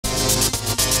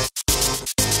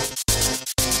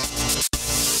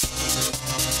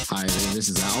Hi there, this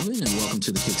is Alvin, and welcome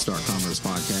to the Kickstart Commerce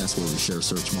Podcast, where we share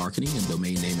search marketing and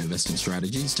domain name investing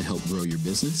strategies to help grow your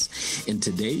business. In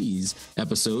today's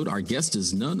episode, our guest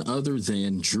is none other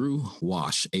than Drew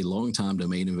Wash, a longtime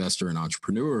domain investor and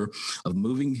entrepreneur of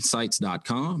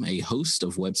MovingSites.com, a host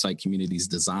of website communities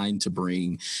designed to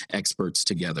bring experts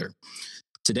together.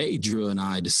 Today, Drew and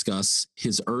I discuss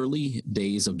his early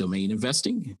days of domain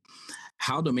investing,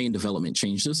 how domain development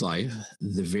changed his life,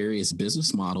 the various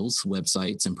business models,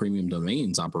 websites, and premium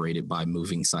domains operated by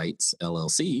Moving Sites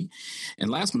LLC. And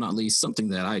last but not least, something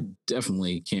that I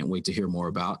definitely can't wait to hear more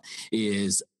about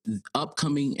is an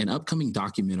upcoming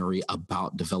documentary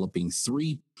about developing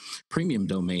 3 premium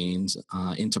domains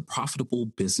into profitable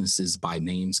businesses by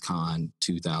NamesCon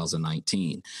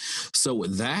 2019. So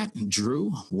with that,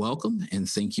 Drew, welcome, and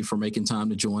thank you for making time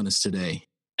to join us today.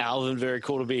 Alvin, very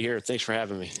cool to be here. Thanks for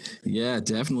having me. Yeah,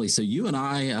 definitely. So you and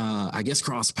I guess,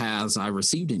 crossed paths. I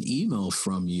received an email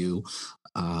from you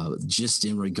just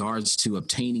in regards to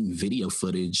obtaining video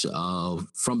footage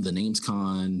from the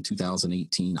NamesCon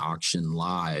 2018 auction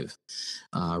live.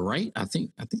 Right? I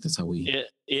think that's how we.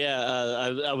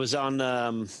 I was on.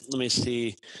 Let me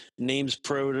see, Names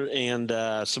Pro, and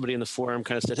somebody in the forum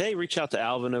kind of said, "Hey, reach out to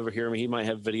Alvin over here. He might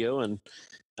have video." And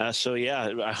so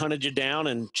I hunted you down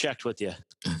and checked with you.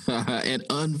 And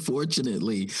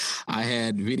unfortunately, I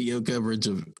had video coverage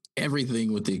of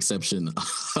everything with the exception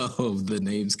of the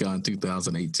NamesCon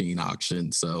 2018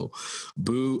 auction. So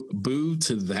boo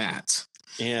to that.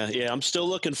 Yeah. I'm still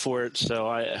looking for it.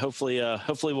 So hopefully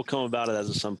we'll come about it at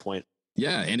some point.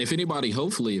 Yeah, and if anybody's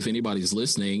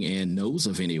listening and knows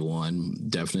of anyone,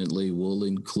 definitely we'll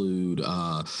include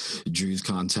Drew's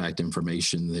contact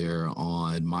information there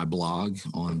on my blog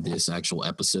on this actual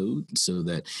episode so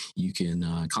that you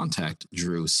can contact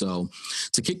Drew. So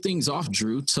to kick things off,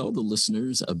 Drew, tell the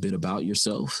listeners a bit about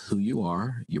yourself, who you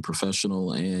are, your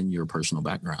professional and your personal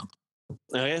background.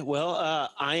 Okay, well,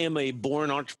 I am a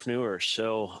born entrepreneur,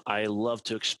 so I love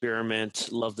to experiment,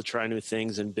 love to try new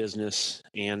things in business,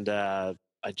 and I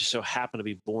just so happen to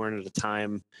be born at a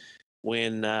time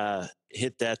when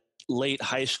hit that late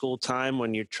high school time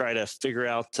when you try to figure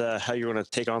out how you're going to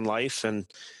take on life, and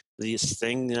this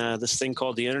thing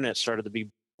called the internet started to be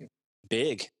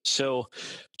big. So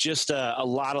just a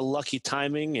lot of lucky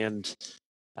timing and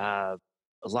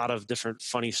a lot of different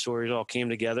funny stories all came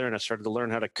together, and I started to learn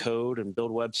how to code and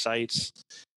build websites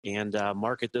and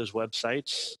market those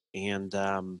websites. And,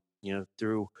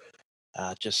 through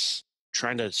just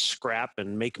trying to scrap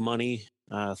and make money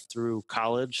through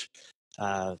college,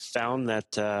 found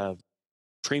that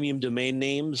premium domain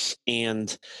names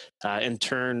and in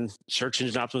turn, search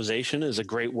engine optimization is a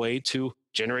great way to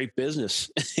generate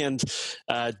business and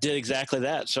did exactly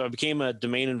that. So I became a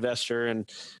domain investor and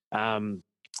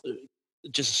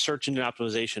just a search engine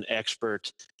optimization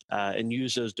expert and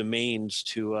use those domains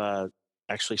to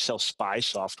actually sell spy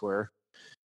software.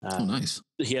 Oh, nice.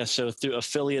 Yeah, so through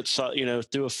affiliate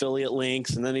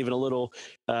links, and then even a little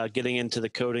getting into the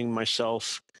coding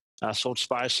myself. Sold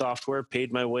spy software,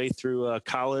 paid my way through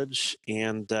college,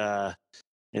 and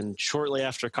shortly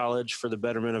after college, for the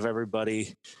betterment of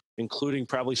everybody, including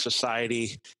probably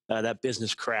society, that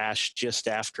business crashed just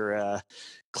after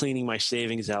cleaning my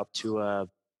savings out to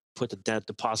put the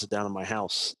deposit down on my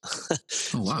house.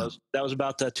 Oh, wow. So that was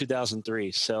about 2003.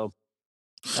 So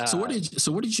where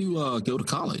did you go to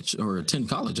college or attend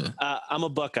college at? I'm a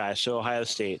Buckeye, so Ohio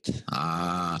State.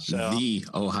 The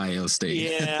Ohio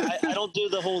State. Yeah, I don't do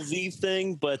the whole "the"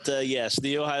 thing, but yes,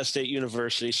 the Ohio State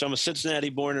University. So I'm a Cincinnati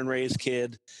born and raised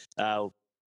kid.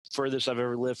 Furthest I've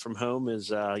ever lived from home is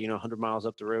 100 miles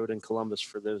up the road in Columbus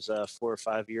for those 4 or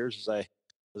 5 years as I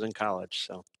was in college.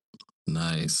 So.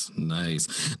 Nice.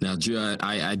 Now, Drew,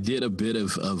 I did a bit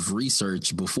of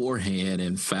research beforehand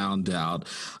and found out,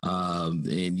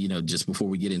 just before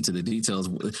we get into the details,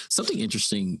 something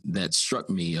interesting that struck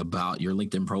me about your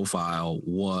LinkedIn profile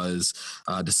was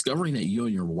discovering that you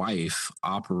and your wife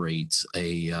operate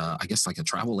I guess like a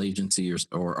travel agency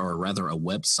or rather a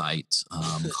website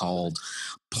called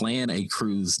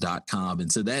planacruise.com. And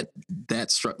so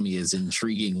that struck me as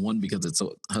intriguing, one, because it's a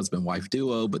husband-wife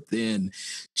duo, but then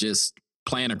just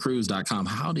planacruise.com.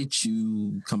 How did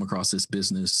you come across this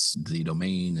business, the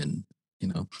domain, and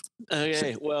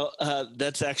Okay, well,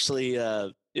 that's actually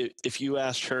if you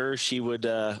asked her, she would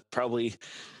probably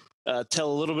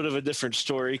tell a little bit of a different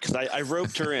story because I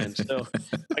roped her in. So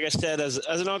like I said, as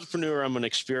an entrepreneur, I'm an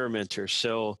experimenter.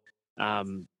 So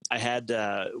I had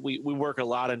we work a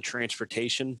lot in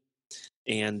transportation,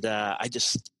 and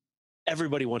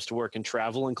everybody wants to work in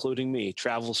travel, including me.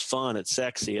 Travel's fun. It's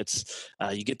sexy. It's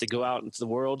you get to go out into the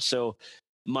world. So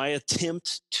my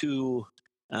attempt to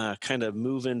kind of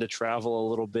move into travel a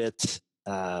little bit.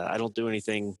 I don't do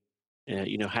anything,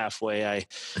 halfway. I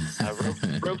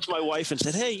roped my wife and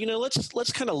said, "Hey,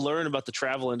 let's kind of learn about the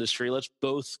travel industry. Let's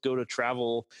both go to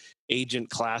travel agent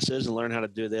classes and learn how to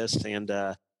do this." And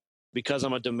because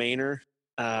I'm a domainer,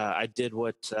 I did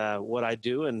what I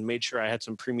do and made sure I had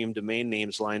some premium domain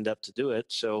names lined up to do it.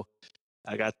 So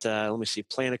I got let me see,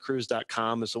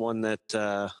 planacruise.com is the one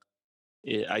that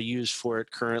I use for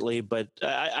it currently, but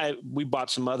we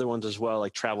bought some other ones as well,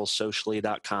 like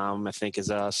travelsocially.com, I think is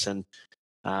us, and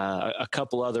a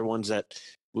couple other ones that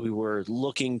we were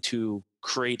looking to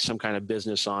create some kind of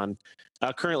business on.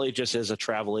 Currently, just as a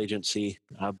travel agency,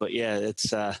 but yeah,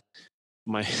 it's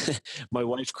my my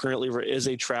wife currently is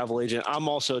a travel agent. I'm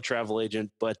also a travel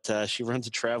agent, but she runs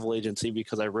a travel agency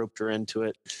because I roped her into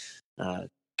it. Uh,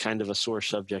 Kind of a sore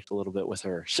subject a little bit with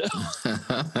her. So,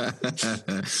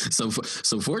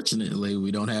 so fortunately, we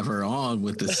don't have her on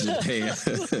with us today,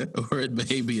 or it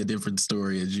may be a different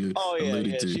story, as you oh yeah,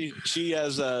 alluded yeah. to. She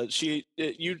has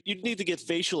you'd need to get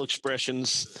facial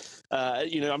expressions.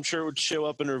 I'm sure it would show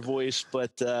up in her voice,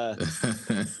 but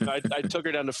I took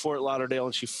her down to Fort Lauderdale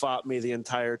and she fought me the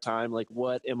entire time. Like,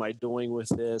 what am I doing with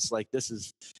this? Like, this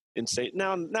is insane.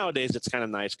 Nowadays, it's kind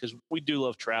of nice because we do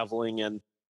love traveling, and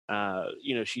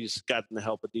she's gotten to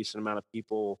help a decent amount of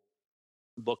people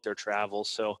book their travel.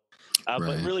 So, but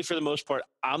Right. really, for the most part,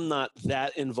 I'm not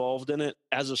that involved in it.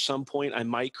 As of some point, I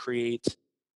might create.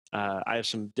 I have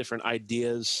some different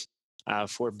ideas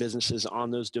for businesses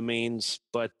on those domains,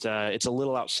 but it's a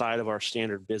little outside of our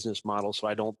standard business model, so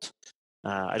I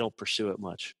don't pursue it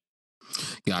much.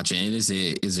 Gotcha. And is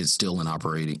it still in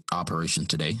operation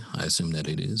today? I assume that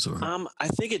it is, or I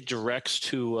think it directs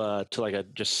to like a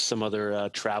just some other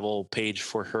travel page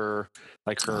for her,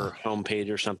 like her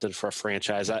homepage or something for a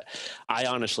franchise. I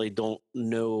honestly don't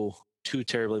know too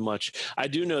terribly much. I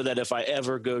do know that if I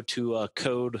ever go to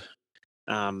code,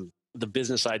 the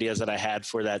business ideas that I had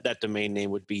for that domain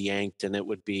name would be yanked, and it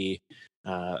would be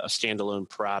a standalone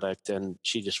product. And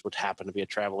she just would happen to be a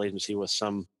travel agency with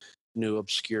some new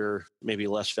obscure, maybe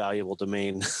less valuable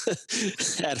domain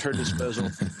at her disposal.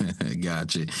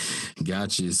 gotcha,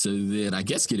 gotcha. So then, I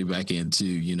guess getting back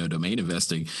into domain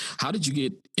investing, how did you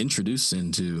get introduced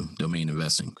into domain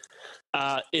investing?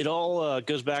 It all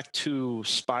goes back to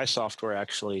spy software,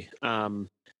 actually.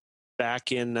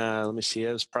 Back in, let me see,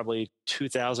 it was probably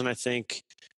 2000, I think.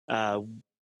 Uh,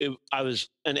 I was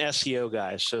an SEO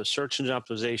guy, so search engine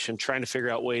optimization, trying to figure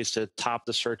out ways to top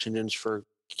the search engines for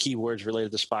keywords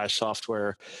related to spy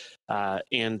software.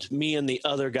 And me and the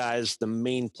other guys, the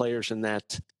main players in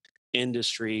that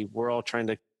industry, we're all trying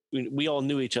to, we all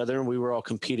knew each other and we were all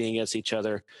competing against each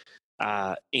other.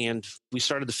 And we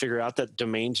started to figure out that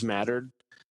domains mattered.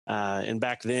 And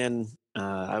back then,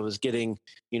 I was getting,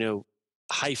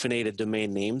 hyphenated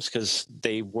domain names because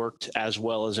they worked as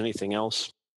well as anything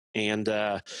else. And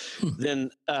Hmm.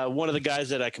 then one of the guys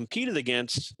that I competed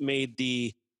against made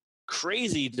the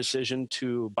crazy decision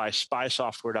to buy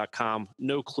spysoftware.com.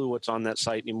 No clue what's on that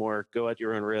site anymore. Go at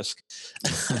your own risk.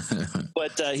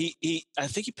 But I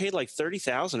think he paid like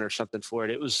 30,000 or something for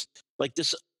it. It was like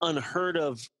this unheard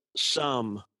of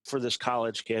sum for this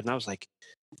college kid, and I was like,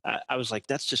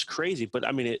 that's just crazy. But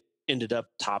I mean, it ended up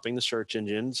topping the search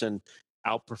engines and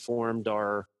outperformed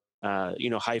our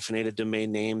hyphenated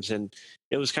domain names, and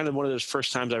it was kind of one of those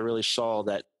first times I really saw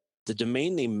that the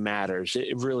domain name matters.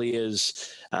 It really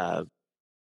is.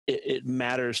 It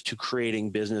matters to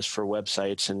creating business for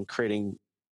websites and creating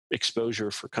exposure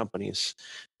for companies.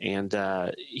 And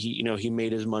he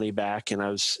made his money back, and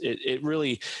it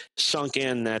really sunk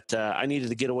in that I needed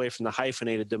to get away from the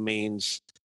hyphenated domains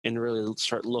and really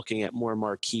start looking at more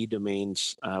marquee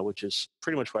domains, which is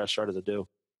pretty much what I started to do.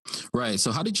 Right.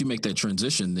 So how did you make that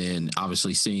transition then?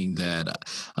 Obviously, seeing that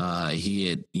he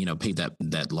had paid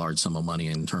that large sum of money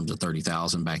in terms of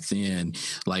 30,000 back then.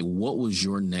 Like, what was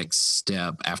your next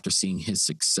step after seeing his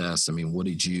success? I mean, what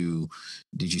did you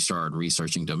start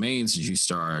researching domains? Did you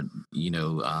start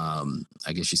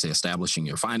I guess you say establishing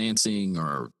your financing,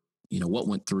 or what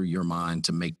went through your mind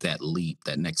to make that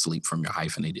next leap from your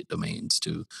hyphenated domains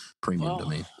to premium Well,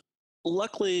 domain?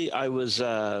 luckily, I was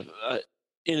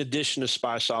in addition to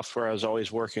spy software, I was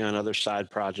always working on other side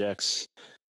projects.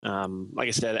 Like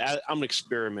I said, I'm an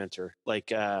experimenter.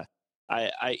 Like I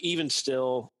even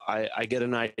still, I get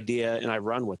an idea and I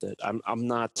run with it. I'm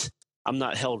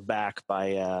not held back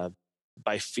by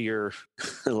fear,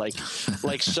 like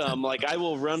some. Like, I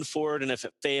will run for it, and if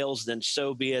it fails, then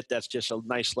so be it. That's just a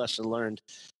nice lesson learned.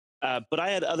 But I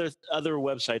had other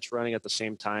websites running at the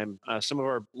same time. Some of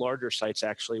our larger sites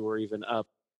actually were even up.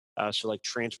 So like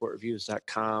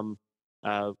transportreviews.com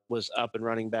was up and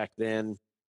running back then.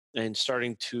 and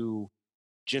starting to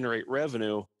generate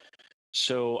revenue.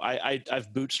 So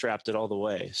I've bootstrapped it all the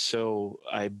way. So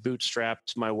I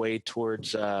bootstrapped my way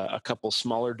towards a couple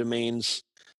smaller domains,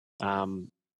 um,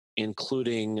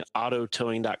 including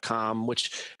autotowing.com,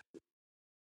 which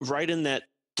right in that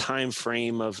time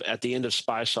frame of at the end of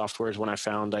Spy Software is when I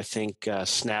found, I think,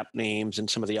 Snap Names and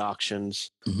some of the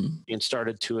auctions, Hmm. and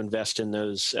started to invest in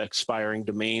those expiring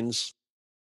domains,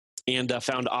 and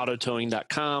found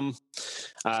autotowing.com.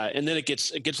 And then it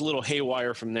gets a little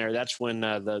haywire from there. That's when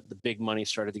the big money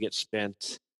started to get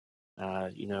spent.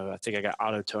 I think I got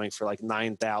auto towing for like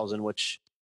 9,000, which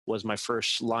was my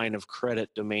first line of credit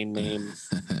domain name.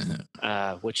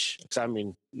 Which, I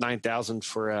mean, 9,000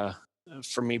 for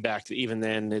me back even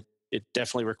then, it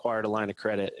definitely required a line of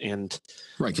credit. And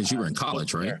Right, because you were in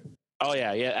college, right? oh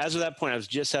yeah. As of that point, I was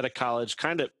just out of college,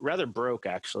 kind of rather broke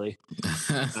actually.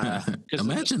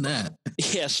 Imagine that.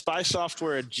 Yeah, Spy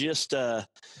Software had just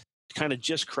kind of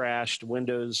just crashed.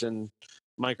 Windows and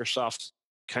Microsoft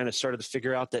kind of started to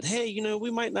figure out that, hey,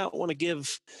 we might not want to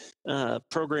give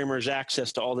programmers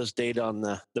access to all this data on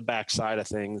the backside of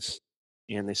things,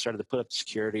 and they started to put up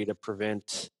security to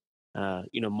prevent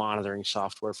monitoring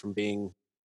software from being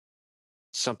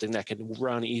something that could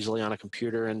run easily on a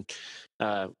computer. And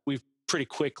we pretty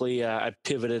quickly I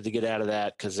pivoted to get out of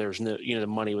that because there's no, the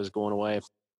money was going away.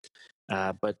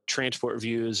 But transport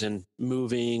views and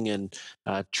moving and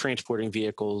transporting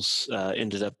vehicles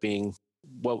ended up being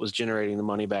what was generating the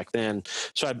money back then.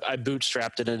 So I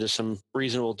bootstrapped it into some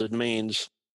reasonable domains.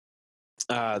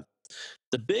 The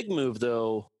big move,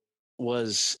 though,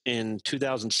 was in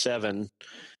 2007.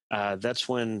 That's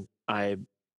when I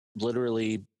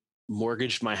literally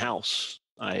mortgaged my house.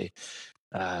 I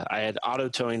had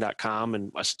autotowing.com,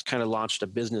 and I kind of launched a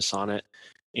business on it,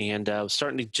 and was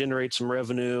starting to generate some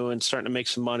revenue and starting to make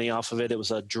some money off of it. It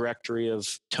was a directory of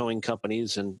towing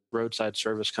companies and roadside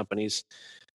service companies.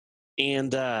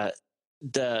 And the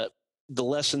the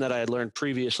lesson that I had learned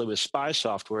previously with Spy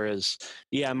Software is,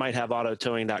 yeah, I might have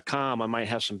autotowing.com, I might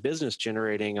have some business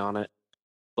generating on it,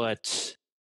 but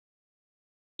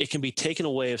it can be taken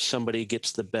away if somebody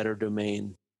gets the better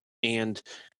domain. And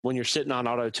when you're sitting on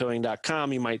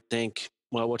autotowing.com, you might think,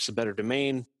 well, what's the better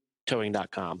domain?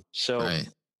 Towing.com. So,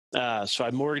 Right. so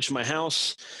I mortgaged my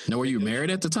house. Now, were you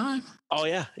married at the time? Oh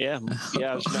yeah, yeah,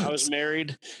 yeah. I was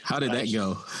married. How did that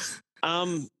go?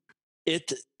 Um,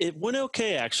 it went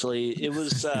okay actually. It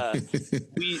was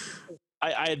we.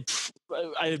 I had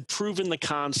I had proven the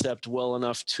concept well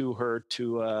enough to her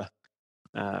to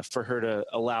for her to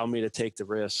allow me to take the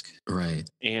risk. Right.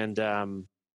 And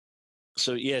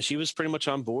so yeah, she was pretty much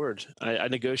on board. I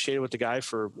negotiated with the guy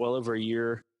for well over a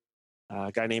year.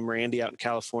 A guy named Randy out in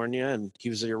California, and he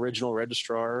was the original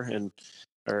registrar, and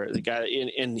or the guy,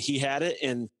 and he had it,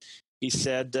 and he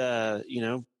said,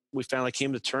 we finally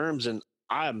came to terms, and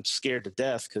I'm scared to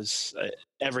death because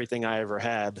everything I ever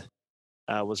had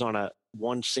was on a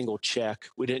one single check.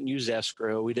 We didn't use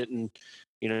escrow. We didn't,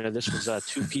 this was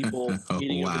two people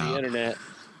meeting over the Wow. internet.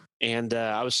 And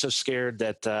I was so scared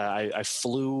that I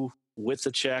flew with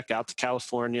the check out to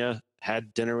California,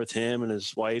 had dinner with him and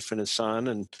his wife and his son,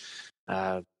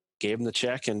 and gave him the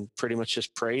check, and pretty much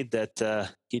just prayed that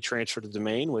he transferred the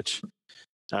domain, which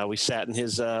we sat in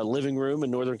his living room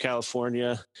in Northern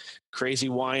California, crazy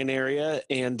wine area,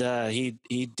 and he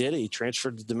did it. He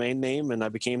transferred the domain name, and I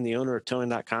became the owner of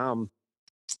towing.com,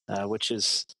 which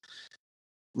is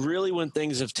really when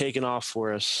things have taken off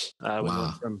for us. We went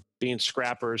Wow. from being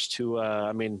scrappers to,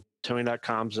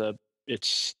 towing.com's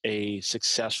it's a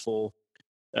successful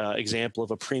example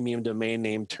of a premium domain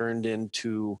name turned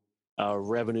into a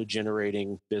revenue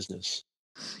generating business.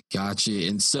 Gotcha.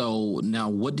 And so now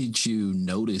what did you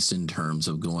notice in terms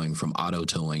of going from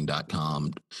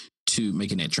autotowing.com to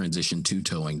making that transition to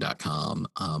towing.com?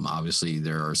 Obviously,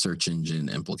 there are search engine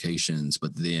implications,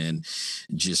 but then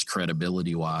just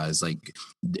credibility wise, like,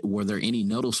 were there any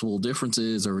noticeable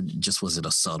differences, or just was it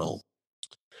a subtle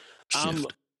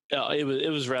shift? It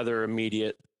was rather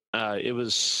immediate. It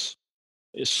was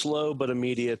slow but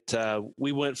immediate.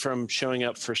 We went from showing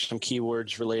up for some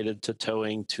keywords related to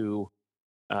towing to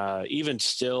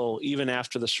even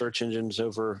after the search engines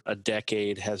over a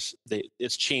decade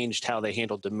it's changed how they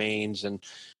handle domains, and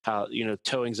how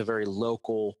towing's a very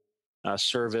local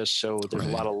service, so there's a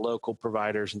lot Right. of local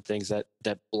providers and things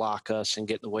that block us and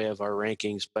get in the way of our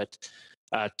rankings. But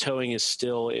towing is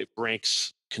still, it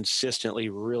ranks consistently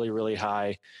really, really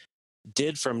high.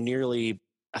 Did from nearly,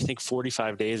 I think,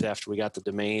 45 days after we got the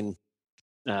domain,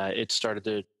 it started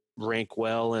to rank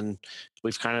well, and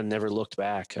we've kind of never looked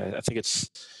back. I think it's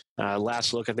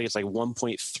last look, I think it's like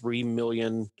 1.3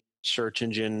 million search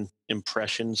engine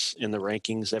impressions in the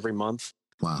rankings every month,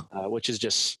 Wow. which is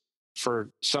just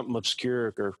for something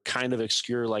obscure or kind of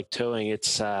obscure like towing. It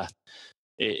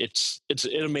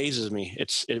amazes me.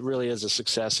 It really is a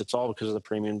success. It's all because of the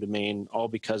premium domain, all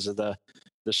because of the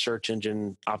search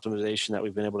engine optimization that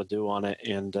we've been able to do on it.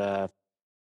 And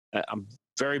I'm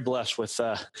very blessed with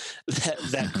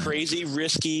that crazy,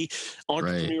 risky Right.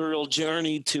 entrepreneurial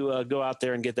journey to go out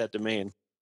there and get that domain.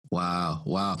 Wow.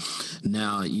 Wow.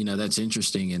 Now, that's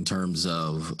interesting in terms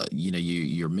of,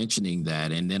 you're mentioning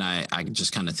that. And then I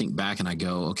just kind of think back and I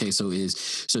go, okay, so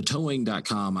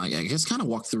towing.com, I guess kind of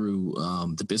walk through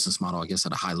the business model, I guess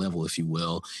at a high level, if you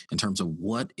will, in terms of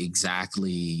what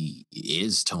exactly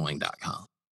is towing.com.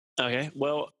 Okay.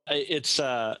 Well, it's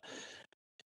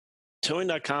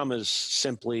towing.com is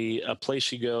simply a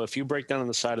place you go. If you break down on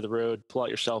the side of the road, pull out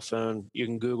your cell phone, you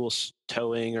can Google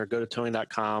towing or go to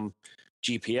towing.com.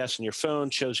 GPS in your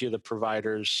phone shows you the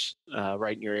providers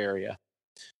right in your area.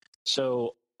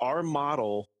 So our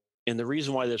model, and the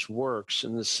reason why this works,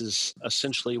 and this is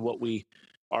essentially what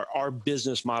our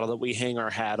business model that we hang our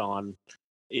hat on,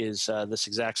 is this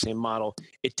exact same model.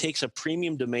 It takes a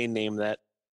premium domain name that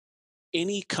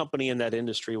any company in that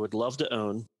industry would love to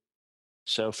own.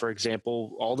 So, for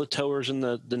example, all the towers in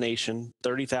the nation,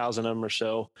 30,000 of them or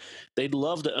so, they'd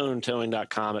love to own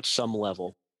towing.com at some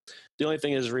level. The only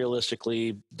thing is,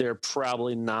 realistically, they're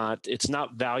probably not, it's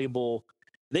not valuable.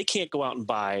 They can't go out and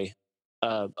buy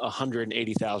a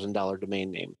 $180,000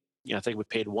 domain name. I think we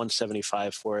paid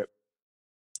 175 for it.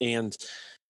 And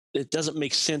it doesn't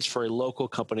make sense for a local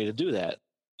company to do that.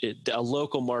 A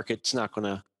local market's not going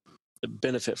to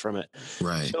benefit from it.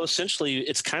 Right. So essentially,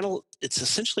 it's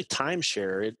essentially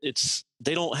timeshare. It's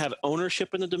they don't have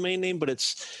ownership in the domain name, but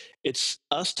it's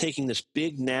us taking this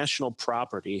big national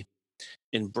property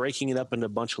and breaking it up into a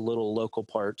bunch of little local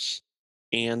parts.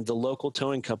 And the local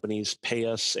towing companies pay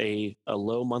us a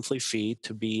low monthly fee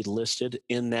to be listed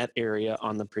in that area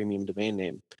on the premium domain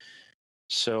name.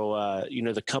 So,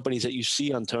 the companies that you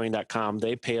see on towing.com,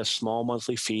 they pay a small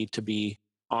monthly fee to be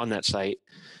on that site.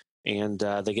 And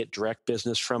they get direct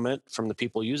business from it, from the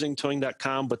people using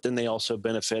towing.com, but then they also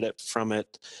benefit from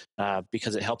it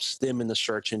because it helps them in the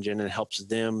search engine and it helps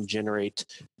them generate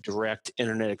direct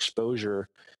internet exposure.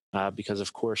 Because,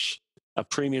 of course, a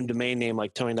premium domain name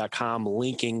like towing.com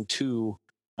linking to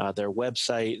their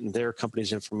website and their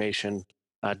company's information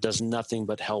does nothing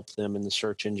but help them in the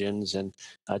search engines and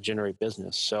generate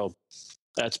business. So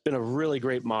that's been a really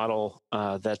great model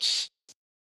that's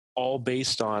all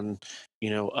based on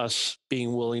us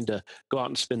being willing to go out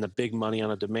and spend the big money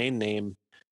on a domain name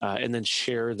and then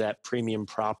share that premium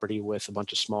property with a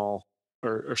bunch of small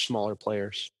or smaller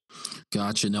players.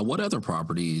 Gotcha. Now, what other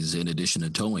properties in addition to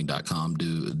towing.com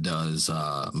does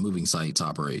moving sites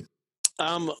operate?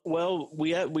 Well,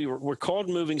 we're called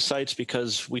moving sites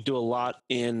because we do a lot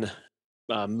in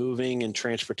moving and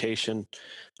transportation.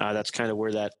 That's kind of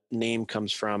where that name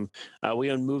comes from.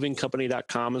 We own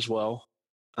movingcompany.com as well.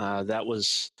 That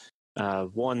was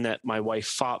one that my wife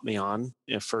fought me on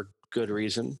for good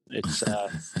reason.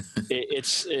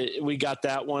 We got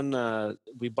that one.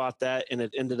 We bought that, and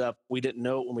it ended up, we didn't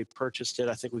know it when we purchased it.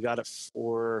 I think we got it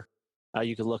for,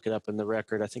 you can look it up in the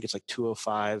record. I think it's like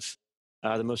 205,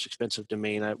 the most expensive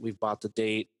domain. We've bought the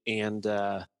date, and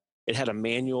it had a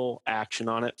manual action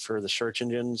on it for the search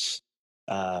engines.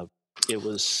 Yeah, it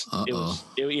was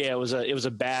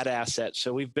a bad asset.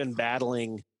 So we've been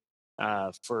battling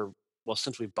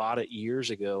since we bought it years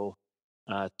ago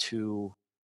to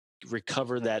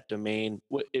recover that domain.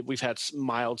 We've had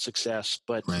mild success,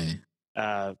 but Right.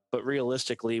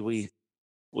 realistically, we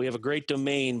have a great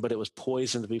domain, but it was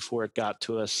poisoned before it got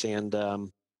to us. And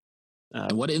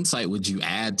And what insight would you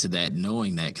add to that,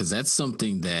 knowing that? Because that's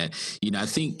something that, I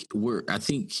think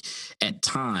at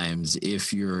times,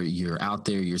 if you're out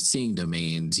there, you're seeing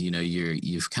domains,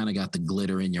 you've kind of got the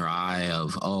glitter in your eye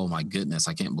of, oh my goodness,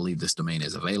 I can't believe this domain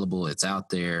is available. It's out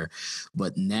there.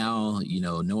 But now,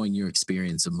 knowing your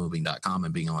experience of moving.com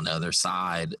and being on the other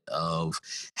side of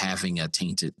having a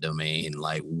tainted domain,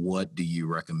 like what do you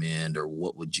recommend or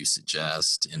what would you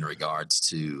suggest in regards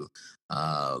to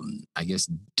I guess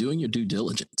doing your due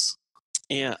diligence?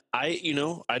 yeah, I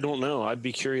don't know. I'd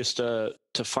be curious to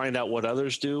find out what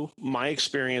others do. My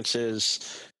experience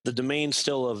is the domain's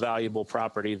still a valuable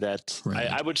property that Right.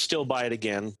 I would still buy it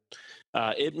again.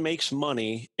 It makes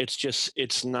money.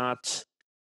 It's not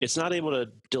able to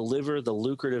deliver the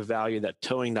lucrative value that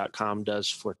towing.com does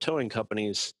for towing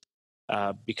companies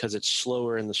because it's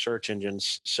slower in the search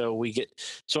engines. So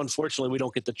unfortunately, we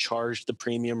don't get to charge the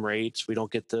premium rates. We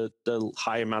don't get the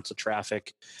high amounts of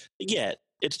traffic yet.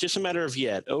 it's just a matter of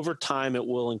yet. Over time, it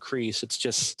will increase.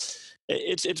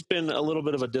 It's been a little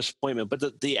bit of a disappointment,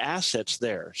 but the asset's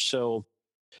there. So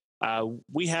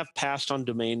we have passed on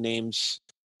domain names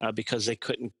because they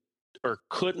couldn't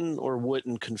or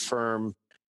wouldn't confirm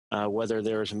whether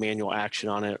there was a manual action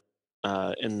on it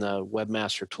in the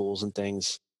webmaster tools and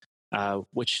things.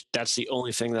 Which that's the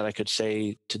only thing that I could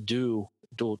say to do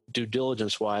due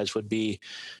diligence wise would be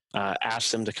ask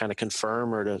them to kind of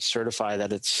confirm or to certify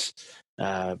that it's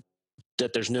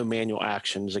that there's no manual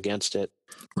actions against it.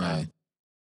 Uh, Right.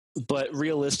 but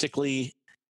realistically,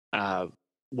 uh,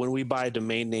 when we buy a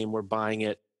domain name, we're buying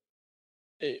it.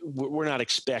 We're not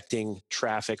expecting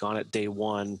traffic on it day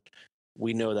one.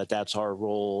 We know that that's our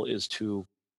role is to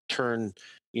turn,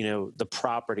 the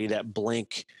property, that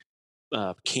blank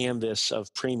canvas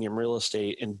of premium real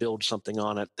estate, and build something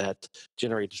on it that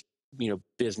generates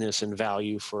business and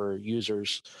value for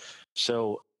users.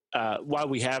 So while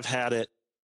we have had it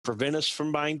prevent us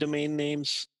from buying domain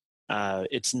names,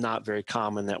 it's not very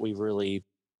common that we really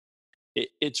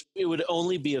it would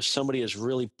only be if somebody is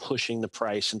really pushing the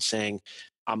price and saying,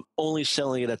 I'm only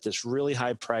selling it at this really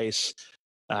high price,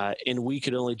 and we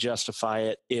could only justify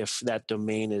it if that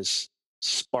domain is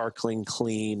sparkling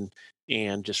clean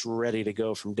and just ready to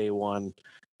go from day one,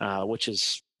 which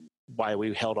is why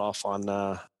we held off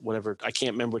on whatever. I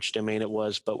can't remember which domain it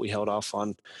was, but we held off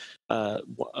on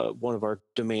one of our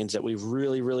domains that we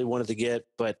really, really wanted to get,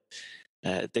 but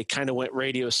they kind of went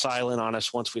radio silent on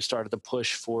us once we started to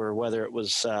push for whether it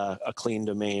was a clean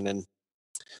domain. And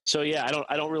so, yeah,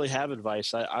 I don't really have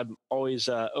advice. I'm always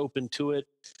open to it.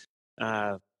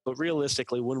 But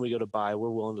realistically, when we go to buy, we're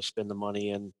willing to spend the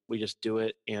money, and we just do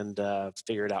it and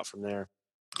figure it out from there.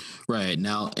 Right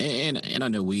now, and I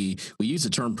know we use the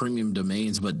term premium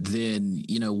domains, but then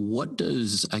what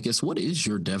is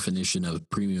your definition of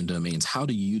premium domains? How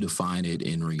do you define it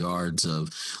in regards of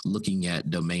looking at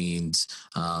domains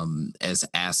as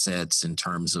assets in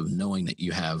terms of knowing that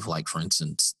you have, like, for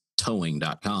instance,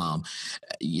 towing.com?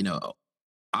 You know,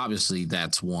 obviously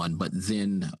that's one, but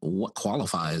then what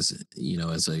qualifies,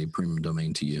 as a premium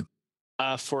domain to you?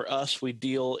 For us, we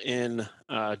deal in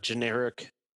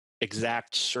generic,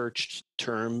 exact searched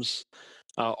terms,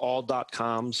 all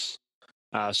 .coms.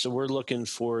 So we're looking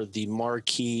for the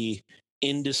marquee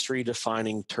industry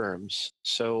defining terms.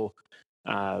 So,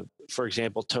 for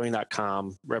example,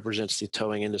 towing.com represents the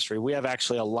towing industry. We have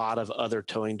actually a lot of other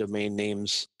towing domain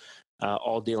names,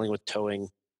 all dealing with towing.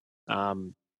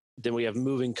 Then we have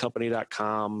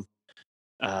movingcompany.com.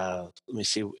 Let me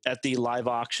see. At the live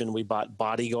auction, we bought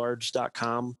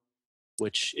bodyguards.com,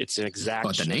 which it's an exact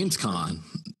But the search term. NamesCon.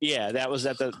 Yeah, that was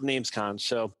at the NamesCon.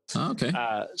 So Oh, okay.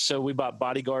 so we bought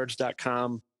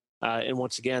bodyguards.com. And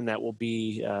once again, that will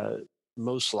be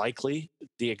most likely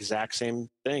the exact same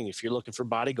thing. If you're looking for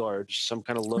bodyguards, some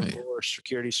kind of Right. local or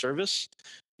security service,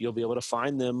 you'll be able to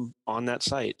find them on that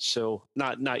site. So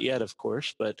not yet, of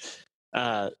course, but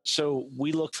so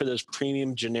we look for those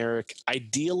premium generic.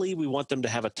 Ideally, we want them to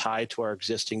have a tie to our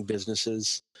existing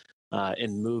businesses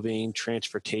in moving,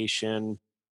 transportation.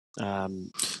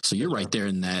 So you're right there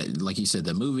in that, like you said,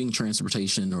 the moving,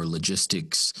 transportation, or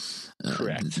logistics.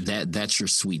 Correct. That's your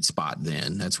sweet spot.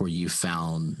 Then that's where you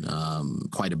found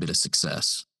quite a bit of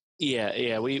success.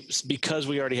 Yeah. Because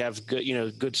we already have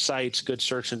good sites, good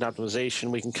search and optimization.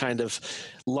 We can kind of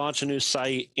launch a new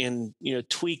site and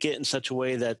tweak it in such a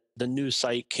way that the new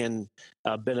site can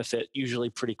benefit usually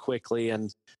pretty quickly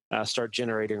and start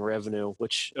generating revenue.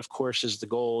 Which, of course, is the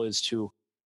goal: is to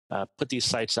put these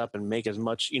sites up and make as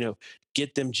much,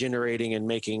 get them generating and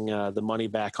making the money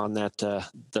back on that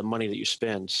the money that you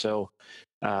spend. So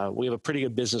we have a pretty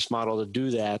good business model to do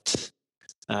that.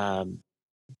 Um,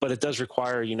 but it does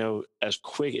require, as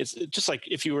quick. It's just like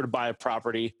if you were to buy a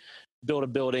property, build a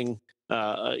building,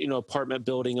 apartment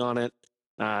building on it.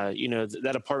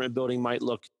 That apartment building might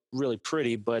look really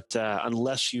pretty, but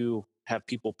unless you have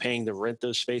people paying to rent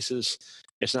those spaces,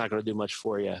 it's not going to do much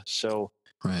for you. So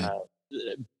Right. uh,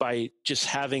 by just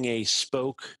having a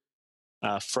spoke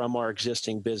from our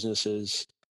existing businesses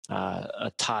a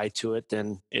tie to it,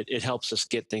 then it helps us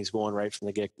get things going right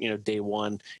from the day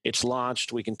one. It's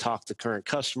launched. We can talk to current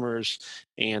customers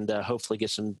and hopefully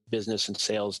get some business and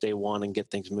sales day one and get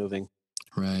things moving.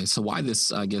 Right. So why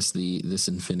this? I guess this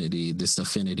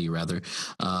affinity rather,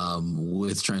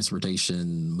 with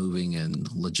transportation, moving, and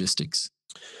logistics.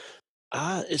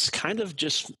 It's kind of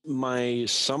just my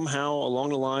somehow along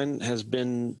the line has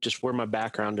been just where my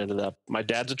background ended up. My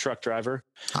dad's a truck driver.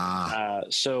 Ah,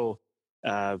 So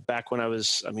back when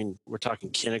we're talking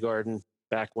kindergarten,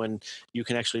 back when you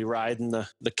can actually ride in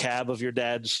the cab of your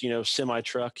dad's, semi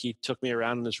truck. He took me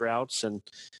around in his routes and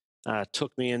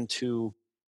took me into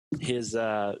his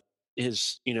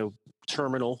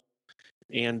terminal,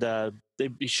 and they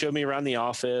showed me around the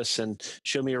office and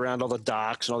showed me around all the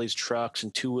docks and all these trucks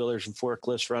and two-wheelers and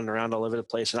forklifts running around all over the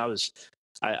place. And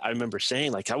I remember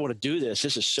saying, like, I want to do this.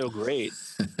 This is so great.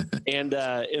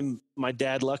 And my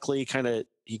dad, luckily,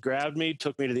 he grabbed me,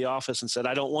 took me to the office and said,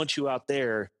 I don't want you out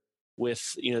there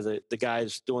with, the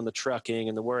guys doing the trucking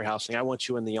and the warehousing. I want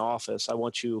you in the office. I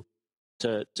want you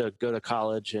to go to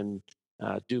college and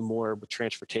do more with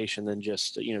transportation than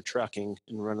just, trucking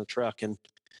and run a truck. And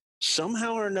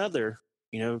somehow or another,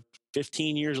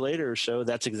 15 years later or so,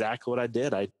 that's exactly what I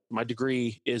did. My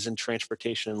degree is in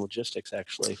transportation and logistics,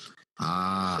 actually.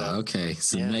 Okay.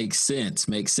 So yeah. Makes sense.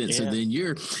 Yeah. So then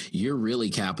you're really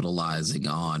capitalizing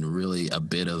on really a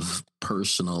bit of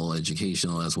personal,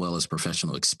 educational, as well as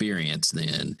professional experience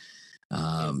then.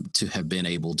 To have been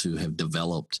able to have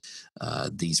developed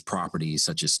these properties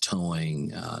such as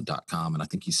towing.com, and I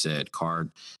think you said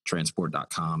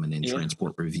cardtransport.com, and then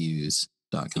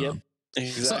transportreviews.com. Yep,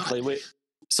 exactly.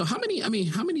 So how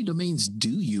many domains do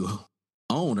you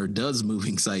own, or does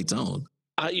Moving Sites own?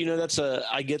 I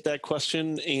get that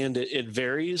question, and it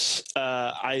varies.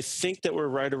 I think that we're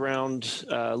right around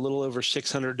a little over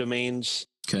 600 domains.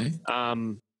 Okay.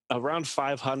 Around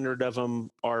 500 of them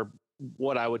are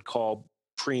what I would call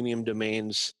premium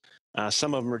domains.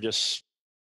 Some of them are just,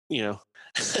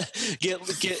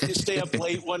 stay up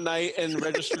late one night and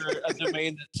register a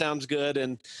domain that sounds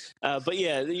good. But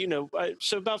yeah,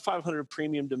 so about 500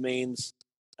 premium domains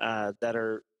that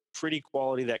are pretty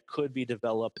quality that could be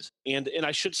developed. And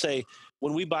I should say,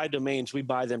 when we buy domains, we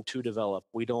buy them to develop.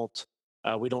 We don't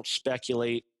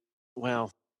speculate.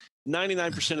 Well,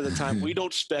 99% of the time, we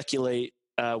don't speculate.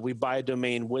 We buy a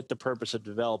domain with the purpose of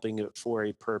developing it for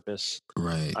a purpose,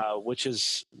 right? Which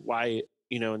is why,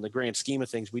 in the grand scheme of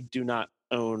things, we do not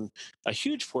own a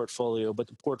huge portfolio, but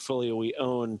the portfolio we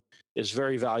own is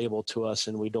very valuable to us,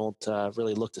 and we don't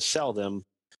really look to sell them.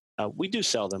 We do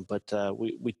sell them, but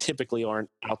we typically aren't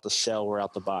out to sell. We're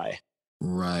out to buy.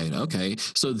 Right. Okay.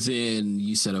 So then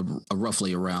you said a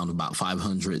roughly around about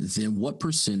 500. Then what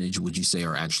percentage would you say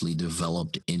are actually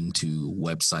developed into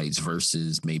websites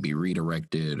versus maybe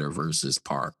redirected or versus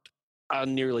parked?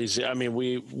 Nearly zero. I mean,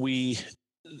 we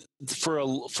for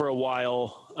a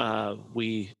while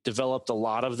we developed a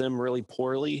lot of them really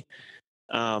poorly,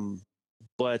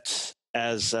 but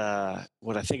as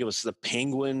what I think it was the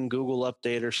Penguin Google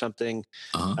update or something,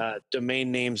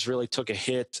 domain names really took a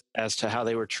hit as to how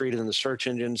they were treated in the search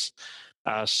engines.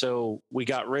 So we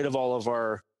got rid of all of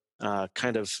our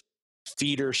kind of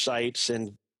feeder sites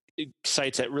and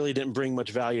sites that really didn't bring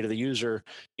much value to the user,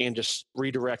 and just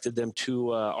redirected them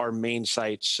to our main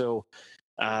site. So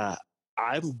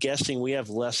I'm guessing we have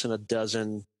less than a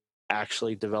dozen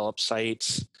actually developed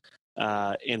sites,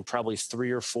 and probably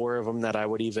 3 or 4 of them that I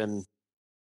would even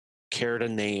care to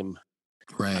name.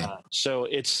 Right. So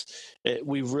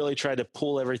we really tried to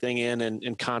pull everything in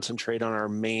and concentrate on our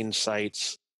main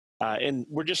sites. And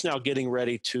we're just now getting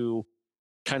ready to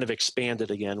kind of expand it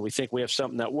again. We think we have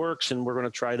something that works, and we're going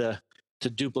to try to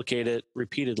duplicate it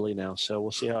repeatedly now. So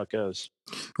we'll see how it goes.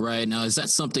 Right. Now, is that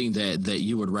something that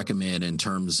you would recommend in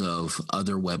terms of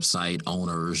other website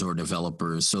owners or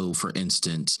developers? So, for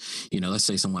instance, let's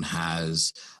say someone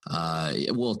has,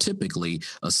 typically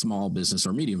a small business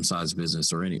or medium-sized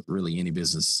business, or any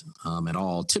business at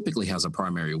all, typically has a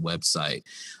primary website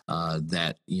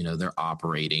that, they're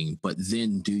operating. But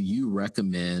then do you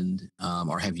recommend,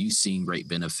 or have you seen great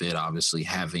benefit, obviously,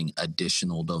 having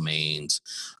additional domains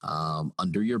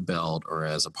under your belt or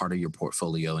as a part of your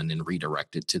portfolio, and then redirected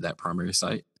to that primary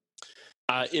site?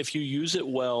 If you use it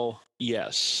well,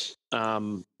 yes.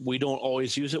 We don't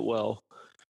always use it well,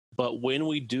 but when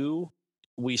we do,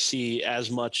 we see as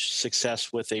much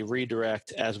success with a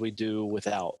redirect as we do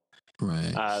without.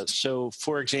 Right. So,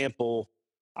 for example,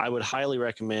 I would highly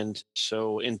recommend.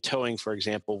 So, in towing, for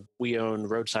example, we own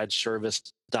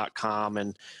roadsideservice.com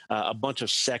and a bunch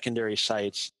of secondary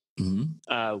sites.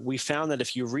 Mm-hmm. We found that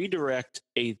if you redirect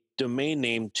a domain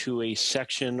name to a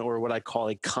section, or what I call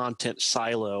a content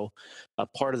silo, a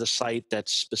part of the site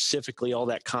that's specifically all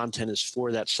that content is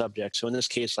for that subject. So in this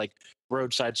case, like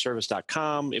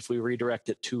roadsideservice.com, if we redirect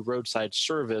it to roadside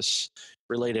service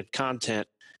related content,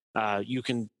 you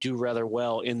can do rather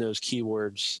well in those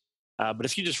keywords. But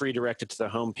if you just redirect it to the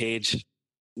homepage,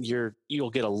 you'll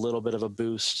get a little bit of a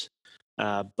boost.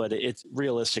 But it's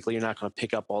realistically, you're not going to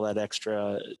pick up all that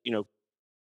extra,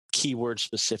 keyword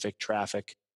specific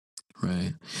traffic.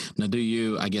 Right. Now, do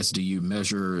you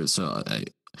measure, so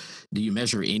Do you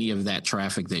measure any of that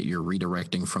traffic that you're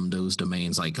redirecting from those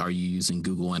domains? Like, are you using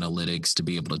Google Analytics to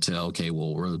be able to tell, okay,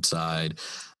 well, roadside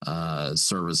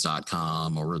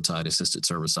service.com or roadside assisted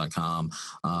service.com,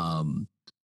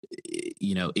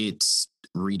 it's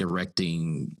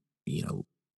redirecting,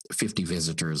 50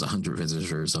 visitors, 100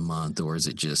 visitors a month, or is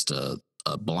it just a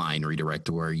blind redirect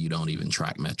where you don't even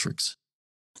track metrics?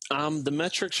 The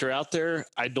metrics are out there.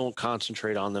 I don't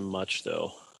concentrate on them much,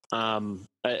 though.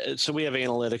 So we have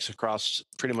analytics across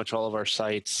pretty much all of our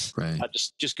sites. Right.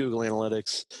 Just Google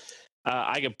Analytics.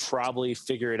 I could probably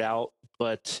figure it out,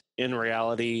 but in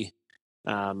reality,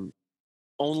 um,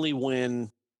 only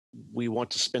when we want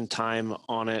to spend time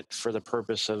on it for the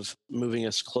purpose of moving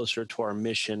us closer to our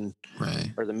mission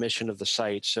Right. or the mission of the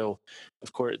site. So,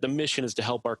 of course, the mission is to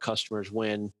help our customers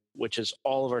win, which is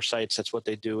all of our sites. That's what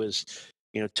they do is,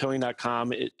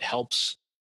 towing.com, it helps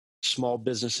small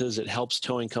businesses, it helps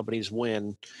towing companies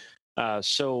win.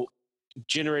 So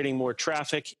generating more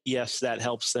traffic, yes, that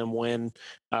helps them win.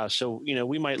 So,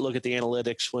 we might look at the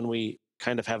analytics when we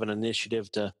kind of have an initiative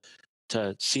to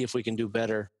see if we can do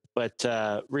better. But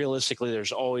realistically,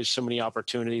 there's always so many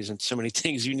opportunities and so many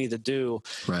things you need to do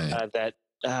Right. that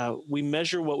we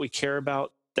measure what we care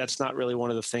about. That's not really one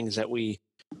of the things that we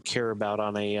care about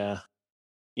on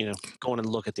going and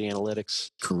look at the analytics.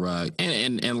 Correct.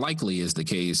 And likely is the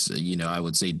case, I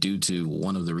would say due to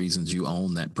one of the reasons you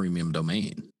own that premium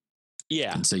domain.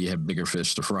 Yeah, And so you have bigger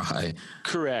fish to fry.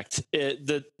 correct.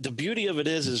 The beauty of it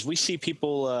is we see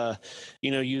people,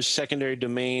 use secondary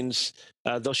domains.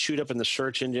 They'll shoot up in the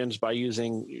search engines by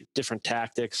using different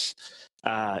tactics,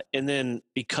 and then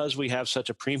because we have such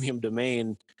a premium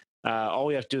domain, all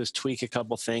we have to do is tweak a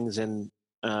couple things, and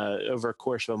over a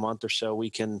course of a month or so, we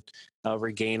can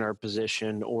regain our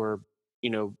position or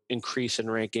increase in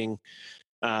ranking.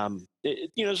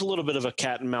 It's a little bit of a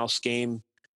cat and mouse game.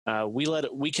 We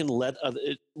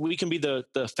can be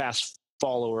the fast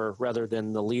follower rather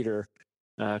than the leader,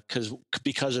 because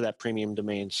of that premium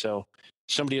domain. So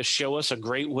somebody will show us a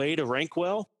great way to rank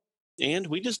well, and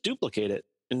we just duplicate it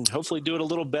and hopefully do it a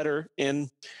little better. And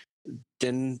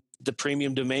then the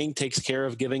premium domain takes care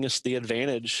of giving us the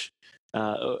advantage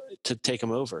to take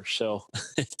them over. So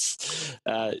it's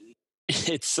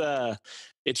uh,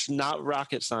 it's not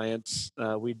rocket science.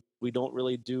 We don't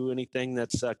really do anything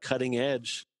that's cutting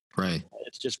edge. Right.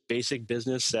 It's just basic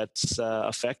business that's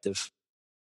effective.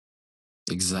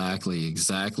 Exactly,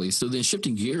 exactly. So then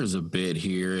shifting gears a bit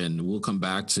here, and we'll come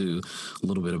back to a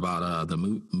little bit about the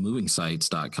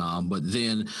movingsites.com. But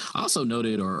then I also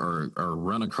noted or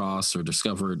run across or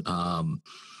discovered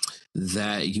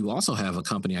that you also have a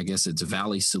company, I guess it's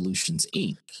Valley Solutions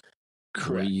Inc., where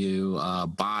Correct. you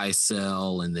buy,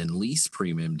 sell, and then lease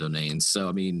premium domains. So,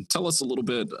 I mean, tell us a little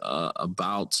bit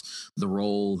about the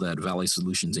role that Valley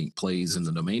Solutions Inc. plays in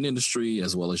the domain industry,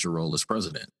 as well as your role as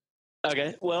president.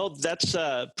 Okay. Well, that's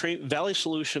Valley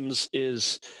Solutions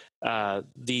is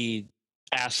the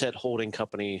asset holding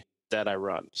company that I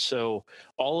run. So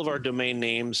all of our domain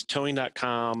names,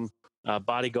 towing.com,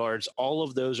 bodyguards, all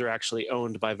of those are actually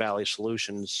owned by Valley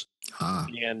Solutions. Ah,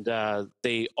 And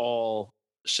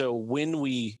so when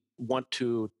we want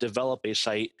to develop a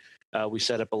site, we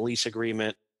set up a lease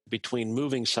agreement between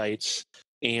moving sites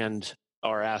and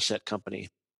our asset company.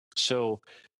 So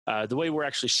the way we're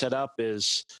actually set up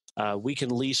is we can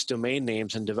lease domain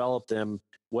names and develop them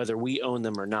whether we own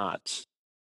them or not.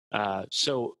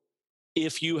 So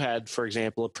if you had, for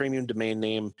example, a premium domain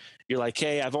name, you're like,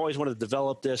 hey, I've always wanted to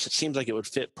develop this. It seems like it would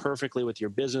fit perfectly with your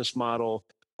business model.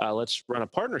 Let's run a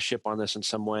partnership on this in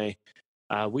some way.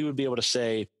 We would be able to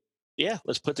say, yeah,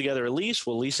 let's put together a lease.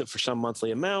 We'll lease it for some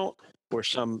monthly amount or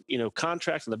some,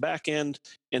 contract on the back end.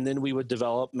 And then we would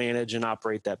develop, manage, and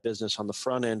operate that business on the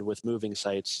front end with moving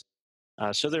sites.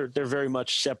 So they're very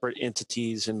much separate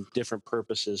entities and different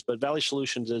purposes. But Valley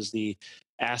Solutions is the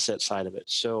asset side of it.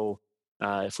 So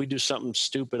if we do something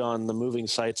stupid on the moving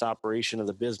sites operation of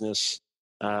the business,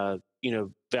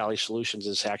 Valley Solutions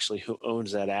is actually who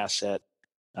owns that asset,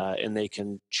 and they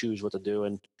can choose what to do.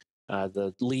 And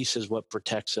the lease is what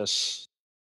protects us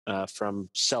from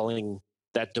selling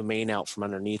that domain out from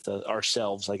underneath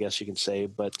ourselves, I guess you can say.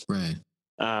 right.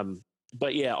 Um,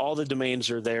 but yeah, all the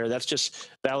domains are there. That's just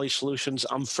Valley Solutions.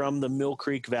 I'm from the Mill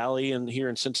Creek Valley, and here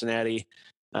in Cincinnati,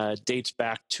 dates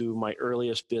back to my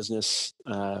earliest business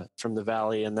from the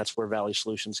Valley, and that's where Valley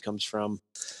Solutions comes from.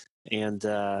 And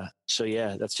so,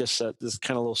 yeah, that's just this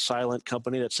kind of little silent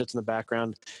company that sits in the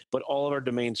background. But all of our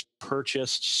domains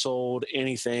purchased, sold,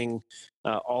 anything,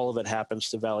 all of it happens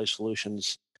to Valley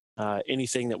Solutions.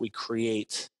 Anything that we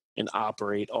create and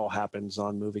operate all happens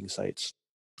on moving sites.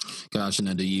 Gotcha.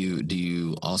 Now, do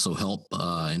you also help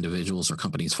individuals or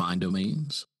companies find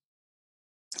domains?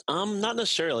 Not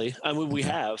necessarily. I mean, we Okay.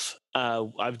 have.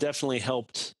 I've definitely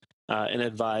helped and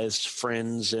advised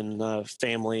friends and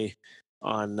family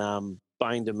on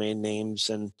buying domain names,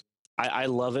 and I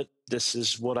love it. This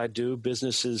is what I do.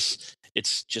 Business is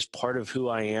it's just part of who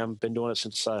I am. Been doing it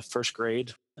since first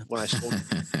grade when I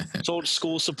sold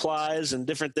school supplies and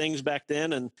different things back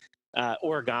then, and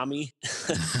origami.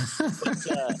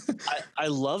 But I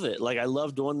love it. Like I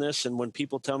love doing this. And when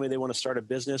people tell me they want to start a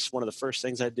business, one of the first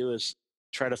things I do is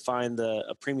try to find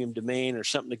a premium domain or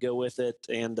something to go with it.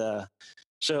 And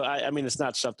so I mean, it's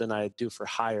not something I do for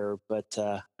hire, but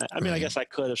I mean, I Right. guess I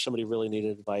could if somebody really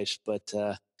needed advice. But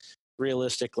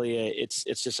realistically, it's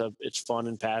just it's fun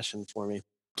and passion for me.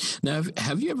 Now,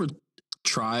 have you ever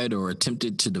tried or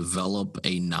attempted to develop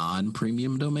a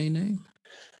non-premium domain name?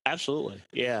 Absolutely,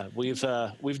 yeah. We've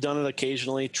done it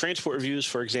occasionally. Transport Reviews,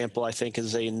 for example, I think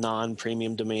is a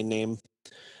non-premium domain name.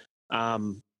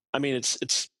 Um, I mean,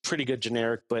 it's pretty good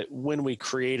generic, but when we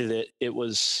created it, it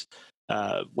was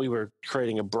we were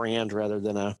creating a brand rather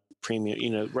than a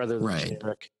premium, rather than Right.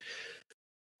 generic.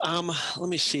 Let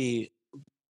me see.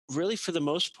 Really, for the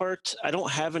most part, I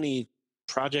don't have any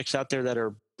projects out there that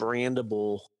are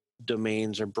brandable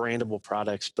domains or brandable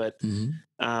products, but Hmm.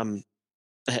 um,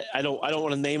 I don't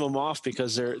want to name them off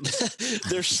because they're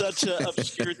they're such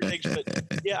obscure things.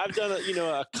 But yeah, I've done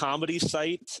a comedy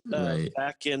site Right.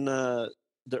 back in the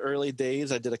early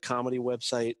days. I did a comedy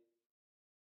website,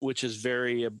 which is a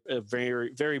very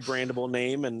very brandable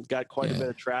name and got quite a Yeah. bit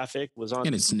of traffic. Was on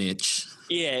And it's niche.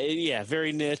 yeah,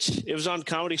 very niche. It was on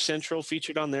Comedy Central,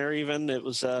 featured on there even. It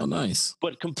was Oh, nice.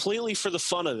 but completely for the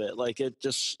fun of it. Like it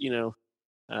just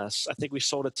I think we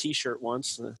sold a T-shirt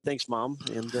once. Thanks, Mom.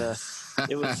 And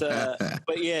it was,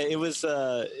 but yeah, it was.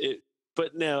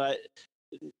 But no,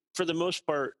 for the most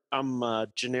part, I'm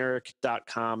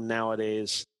generic.com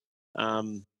nowadays.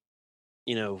 Um,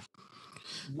 you know,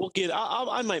 we'll get.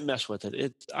 I might mess with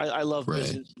it. I love Right.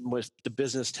 business. If the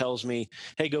business tells me,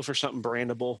 "Hey, go for something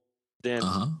brandable," Uh then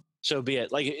huh. so be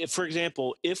it. Like, if, for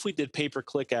example, if we did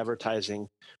pay-per-click advertising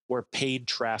or paid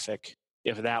traffic,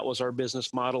 if that was our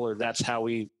business model or that's how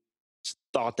we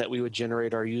thought that we would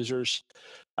generate our users,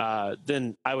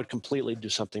 then I would completely do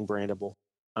something brandable.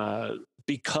 Uh,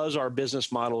 because our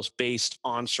business model is based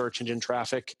on search engine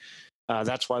traffic,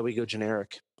 that's why we go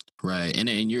generic. Right. And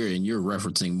you're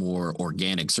referencing more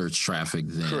organic search traffic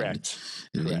than Correct.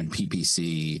 Correct.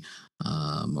 PPC,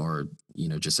 or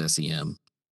just SEM.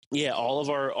 Yeah, all of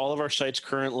our sites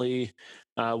currently,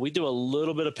 we do a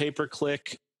little bit of pay per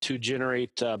click to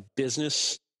generate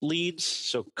business leads,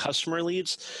 so customer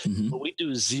leads, Hmm. but we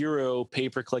do zero pay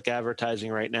per click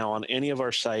advertising right now on any of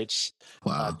our sites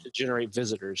Wow. to generate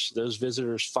visitors. Those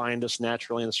visitors find us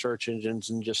naturally in the search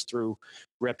engines and just through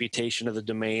reputation of the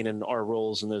domain and our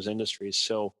roles in those industries.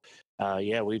 So,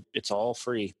 yeah, we it's all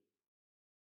free.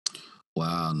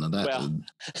 Wow. Now that.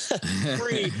 Well,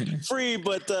 free, free,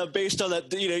 but based on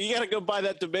that, you got to go buy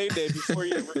that domain name before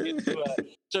you ever get to.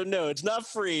 So no, it's not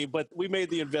free, but we made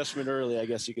the investment early, I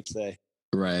guess you could say.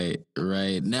 Right,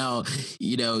 right. Now,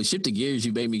 shifting gears,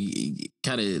 you made me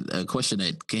kind of a question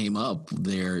that came up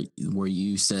there where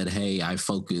you said, "Hey, I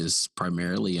focus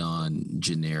primarily on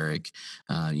generic,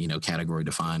 category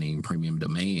defining premium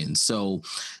domains." So,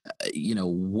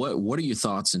 what are your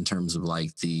thoughts in terms of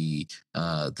like the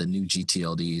new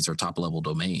GTLDs or top level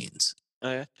domains?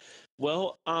 Okay.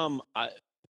 Well, I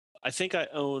think I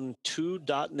own two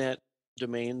 .net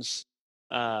domains.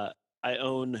 Uh, I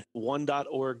own one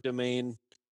 .org domain,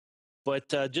 but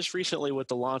just recently with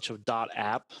the launch of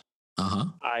 .app, Uh huh.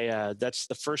 I that's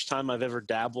the first time I've ever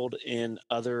dabbled in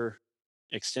other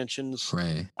extensions.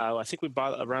 Right. I think we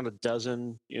bought around a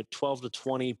dozen, 12 to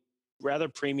 20 rather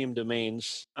premium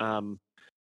domains.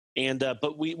 And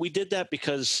but we did that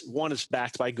because one, it's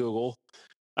backed by Google,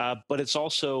 but it's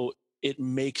also it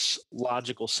makes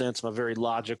logical sense. I'm a very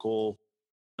logical.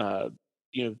 Uh,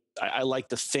 I like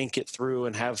to think it through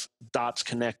and have dots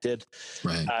connected.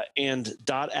 Right. And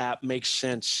 .app makes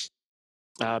sense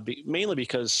mainly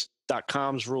because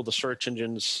 .coms rule the search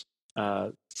engines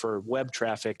for web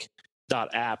traffic.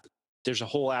 .app, there's a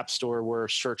whole app store where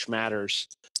search matters,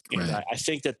 and Right. I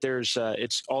think that there's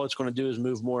it's going to do is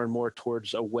move more and more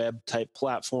towards a web type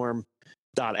platform.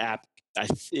 .app,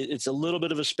 it's a little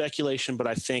bit of a speculation, but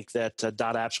I think that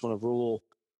 .app's going to rule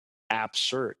app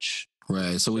search.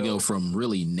 Right. So we go So from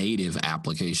really native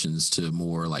applications to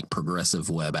more like progressive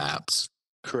web apps.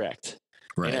 correct.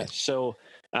 Yeah. Right. So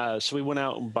we went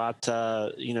out and bought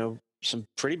some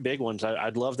pretty big ones.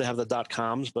 I'd love to have the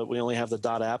 .coms, but we only have the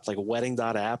 .app. Like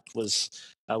wedding.app was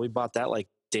we bought that like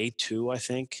day 2, I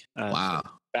think. Wow.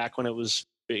 Back when it was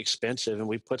expensive, and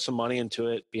we put some money into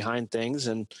it behind things,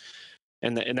 and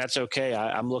that's okay.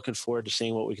 I'm looking forward to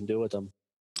seeing what we can do with them.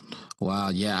 Wow.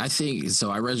 Yeah, I think so.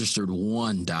 I registered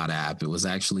one dot app. It was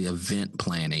actually event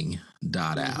planning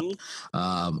dot app.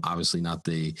 Hmm. Obviously not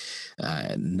the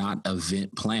not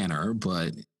event planner,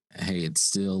 but hey, it's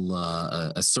still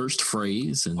a searched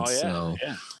phrase, and Oh yeah, so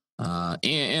yeah.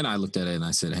 and I looked at it and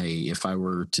I said, hey, if I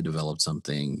were to develop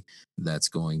something that's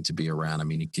going to be around, I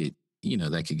mean, it could,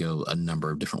 that could go a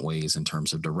number of different ways in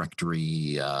terms of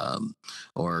directory,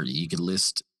 or you could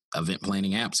list event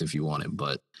planning apps if you wanted,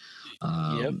 Yep.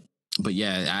 um, but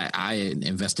yeah, I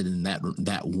invested in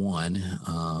that one,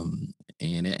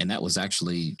 and that was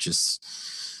actually just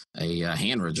a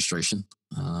hand registration.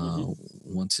 Hmm.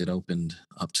 Once it opened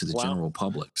up to the Wow, general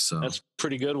public, so that's a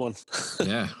pretty good one.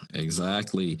 yeah,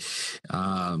 exactly.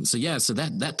 So yeah, so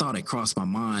that thought had crossed my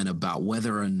mind about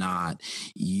whether or not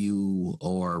you,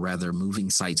 or rather, moving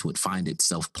sites would find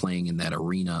itself playing in that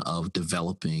arena of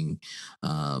developing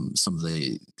some of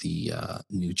the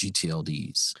new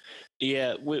GTLDs.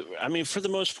 Yeah, I mean, for the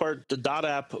most part, the Dot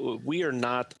app, we are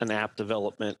not an app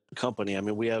development company. I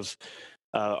mean, we have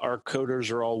our coders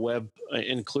are all web,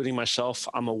 including myself.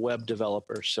 I'm a web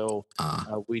developer, so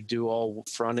Uh, we do all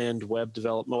front end web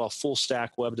development, well, full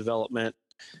stack web development.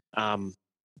 Um,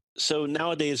 so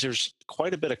nowadays, there's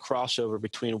quite a bit of crossover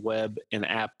between web and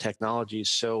app technologies.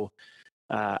 So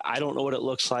I don't know what it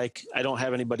looks like. I don't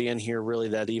have anybody in here really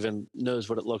that even knows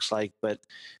what it looks like. But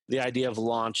the idea of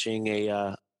launching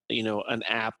an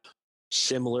app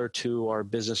similar to our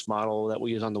business model that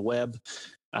we use on the web,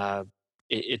 uh,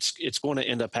 it's going to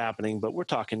end up happening. But we're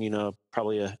talking,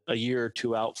 probably a year or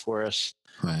two out for us.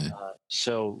 right.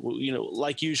 So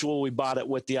like usual, we bought it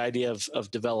with the idea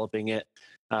of developing it.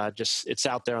 Just it's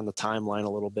out there on the timeline a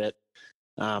little bit.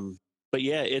 Um, but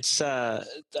yeah, it's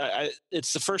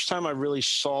the first time I really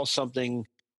saw something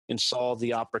and saw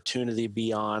the opportunity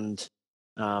beyond,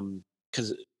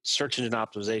 because search engine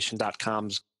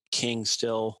optimization.com's king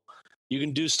still. You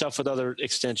can do stuff with other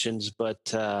extensions, but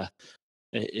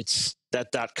it's that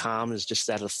 .com is just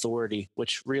that authority,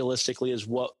 which realistically is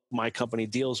what my company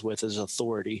deals with, is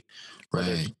authority,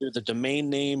 whether it's Right. through the domain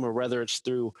name or whether it's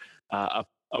through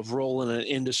a role in an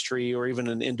industry or even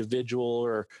an individual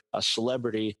or a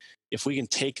celebrity. If we can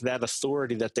take that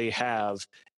authority that they have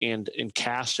and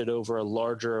cast it over a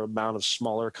larger amount of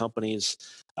smaller companies,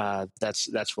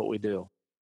 that's what we do.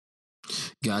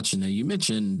 Gotcha. Now you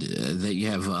mentioned that you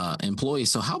have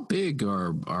employees. So how big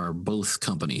are both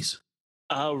companies?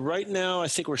 Right now, I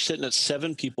think we're sitting at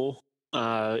 7 people.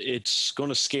 It's going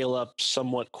to scale up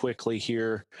somewhat quickly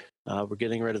here. We're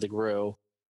getting ready to grow.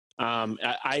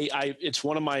 It's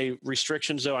one of my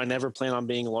restrictions, though. I never plan on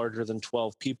being larger than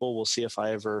 12 people. We'll see if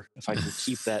I can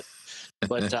keep that.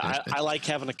 But I like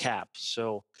having a cap,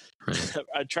 so Right.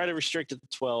 I try to restrict it to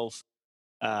 12.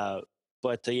 Uh,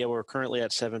 but yeah, we're currently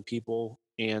at 7 people,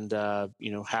 and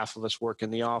half of us work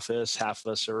in the office, half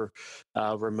of us are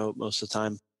remote most of the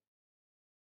time.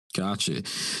 Gotcha.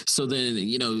 So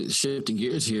then, shifting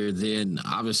gears here, then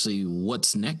obviously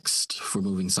what's next for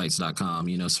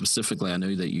movingsites.com? Specifically, I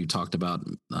know that you talked about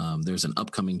there's an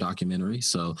upcoming documentary.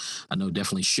 So I know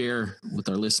definitely share with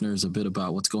our listeners a bit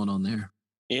about what's going on there.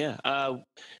 Yeah,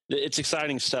 it's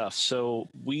exciting stuff. So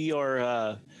we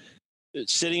are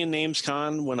sitting in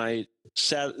NamesCon when I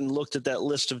sat and looked at that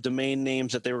list of domain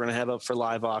names that they were going to have up for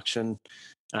live auction.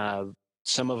 Uh,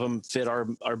 some of them fit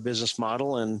our business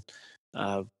model, and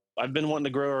uh, I've been wanting to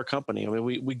grow our company. I mean,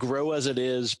 we grow as it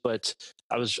is, but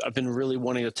I've been really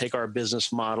wanting to take our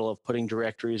business model of putting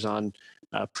directories on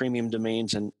premium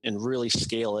domains and really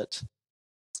scale it.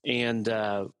 And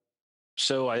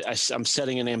so I'm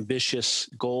setting an ambitious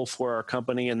goal for our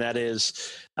company, and that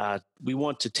is we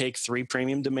want to take 3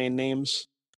 premium domain names,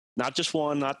 not just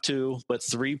one, not two, but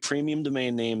 3 premium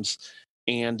domain names,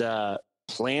 and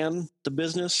plan the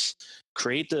business,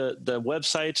 create the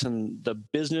websites and the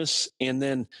business, and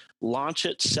then launch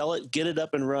it, sell it, get it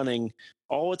up and running,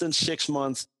 all within 6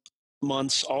 months,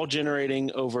 all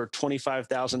generating over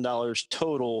 $25,000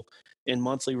 total in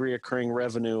monthly reoccurring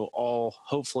revenue, all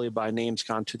hopefully by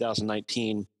NamesCon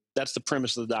 2019. That's the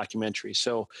premise of the documentary.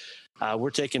 So we're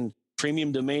taking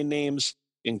premium domain names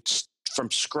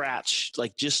from scratch,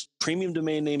 like just premium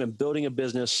domain name, and building a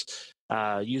business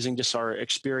using just our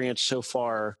experience so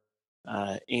far.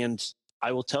 And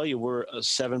I will tell you, we're a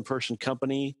 7-person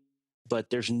company, but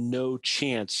there's no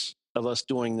chance of us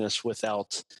doing this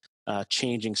without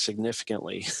changing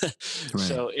significantly. Right.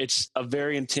 So it's a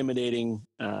very intimidating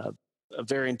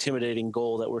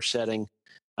goal that we're setting.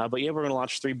 But yeah, we're going to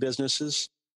launch 3 businesses.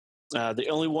 The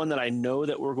only one that I know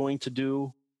that we're going to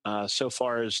do so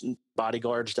far is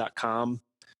bodyguards.com.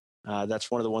 That's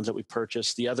one of the ones that we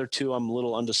purchased. The other two, I'm a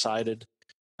little undecided.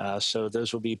 So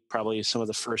those will be probably some of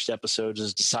the first episodes,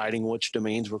 is deciding which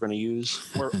domains we're going to use,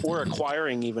 or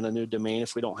acquiring even a new domain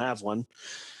if we don't have one.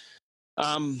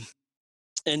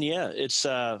 And yeah, it's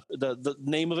the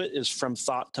name of it is From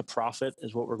Thought to Profit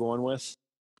is what we're going with.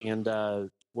 And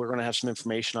we're going to have some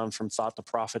information on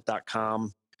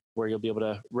fromthoughttoprofit.com, where you'll be able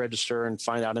to register and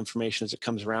find out information as it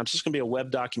comes around. It's just going to be a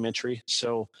web documentary.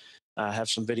 So have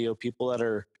some video people that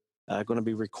are going to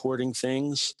be recording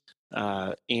things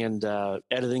and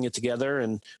editing it together.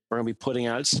 And we're going to be putting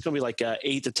out, it's going to be like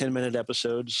 8 to 10 minute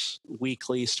episodes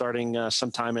weekly, starting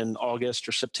sometime in August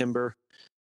or September.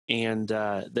 And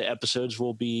the episodes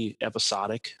will be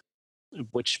episodic,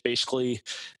 which basically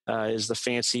is the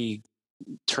fancy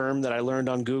term that I learned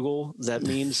on Google. That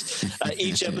means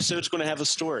each episode is going to have a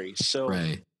story. So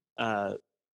right.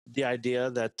 The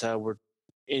idea that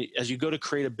as you go to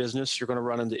create a business, you're going to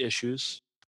run into issues.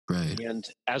 Right. And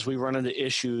as we run into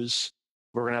issues,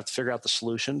 we're going to have to figure out the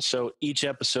solution. So each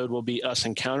episode will be us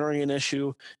encountering an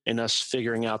issue and us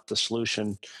figuring out the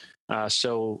solution.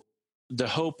 So the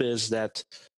hope is that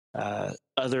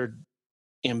other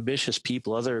ambitious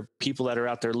people, other people that are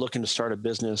out there looking to start a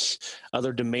business,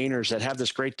 other domainers that have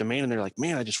this great domain and they're like,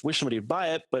 man, I just wish somebody would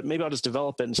buy it, but maybe I'll just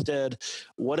develop it instead.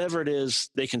 Whatever it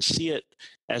is, they can see it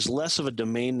as less of a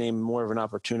domain name, more of an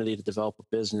opportunity to develop a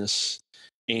business.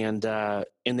 And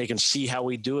they can see how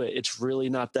we do it. It's really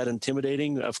not that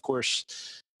intimidating. Of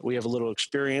course, we have a little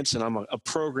experience, and I'm a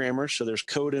programmer, so there's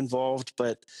code involved,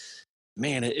 but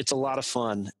man, it's a lot of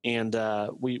fun. And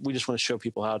we just want to show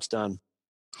people how it's done.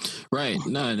 Right.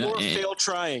 No. Or fail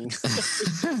trying,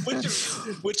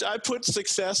 which I put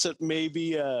success at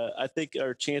maybe, I think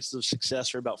our chances of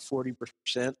success are about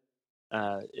 40%.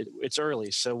 It's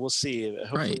early, so we'll see.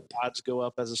 Hopefully odds go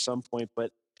up as of some point,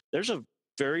 but there's a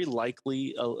very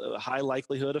likely, a high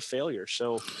likelihood of failure.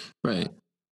 So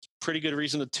pretty good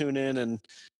reason to tune in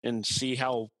and see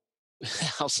how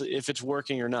if it's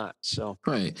working or not. So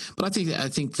right. But I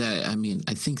think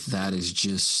that is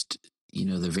just,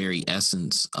 the very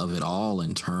essence of it all,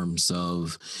 in terms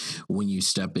of when you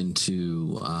step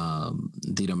into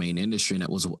the domain industry. And it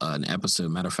was an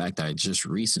episode, matter of fact, I just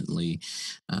recently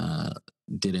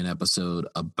did an episode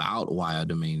about why a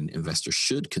domain investor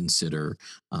should consider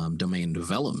domain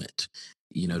development,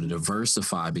 to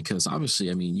diversify, because obviously,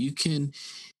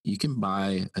 you can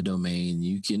buy a domain,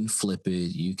 you can flip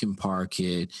it, you can park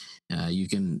it, you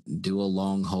can do a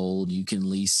long hold, you can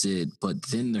lease it. But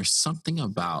then there's something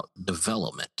about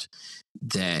development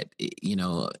that,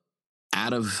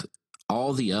 out of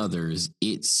all the others,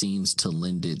 it seems to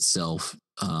lend itself.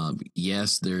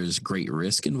 Yes, there's great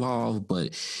risk involved,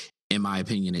 but in my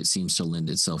opinion, it seems to lend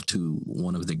itself to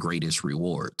one of the greatest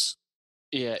rewards.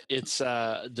 Yeah, it's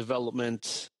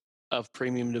development of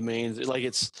premium domains.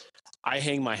 I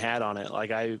hang my hat on it.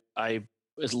 Like I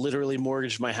literally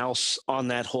mortgaged my house on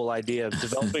that whole idea of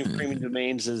developing premium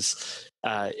domains.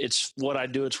 It's what I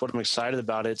do. It's what I'm excited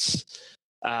about.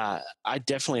 I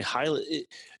definitely highly.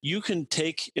 You can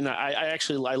take, and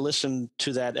I listened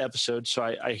to that episode, so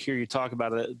I hear you talk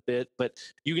about it a bit. But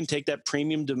you can take that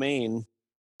premium domain,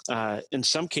 in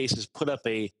some cases, put up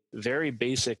a very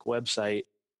basic website.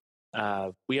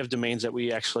 We have domains that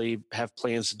we actually have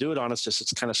plans to do it on.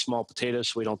 It's kind of small potatoes,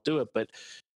 so we don't do it. But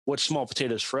what's small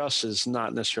potatoes for us is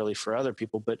not necessarily for other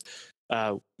people. But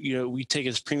we take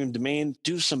this premium domain,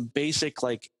 do some basic,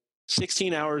 like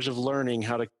 16 hours of learning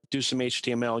how to do some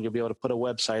HTML, and you'll be able to put a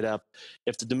website up.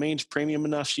 If the domain's premium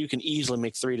enough, you can easily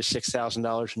make $3,000 to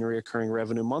 $6,000 in recurring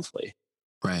revenue monthly.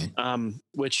 Right.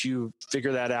 Which you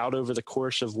figure that out over the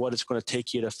course of what it's going to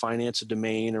take you to finance a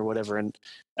domain or whatever. And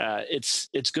it's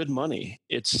good money.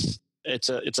 It's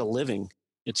a living.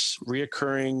 It's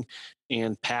reoccurring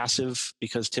and passive,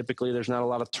 because typically there's not a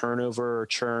lot of turnover or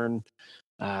churn.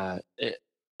 I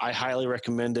highly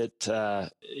recommend it.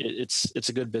 It's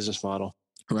a good business model.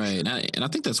 Right. And I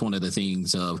think that's one of the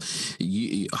things of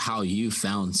how you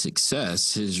found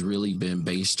success has really been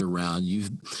based around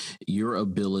your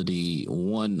ability.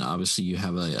 One, obviously you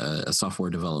have a software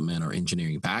development or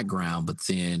engineering background, but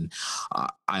then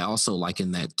I also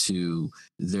liken that to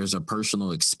there's a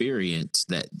personal experience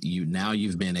that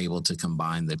you've been able to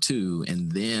combine the two.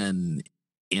 And then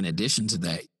in addition to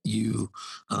that, you,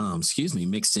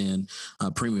 mix in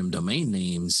premium domain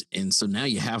names. And so now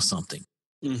you have something.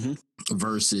 Mm-hmm.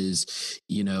 Versus,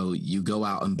 you go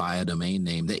out and buy a domain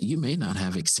name that you may not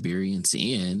have experience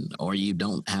in, or you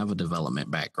don't have a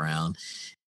development background.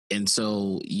 And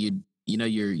so you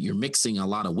you're mixing a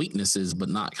lot of weaknesses, but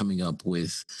not coming up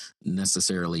with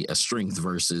necessarily a strength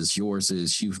versus yours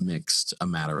is you've mixed a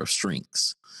matter of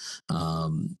strengths.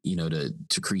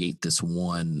 To create this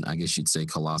one, I guess you'd say,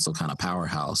 colossal kind of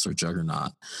powerhouse or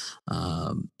juggernaut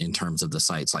in terms of the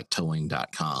sites like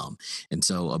towing.com. And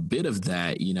so a bit of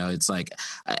that, it's like,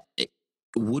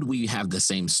 would we have the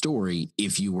same story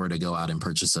if you were to go out and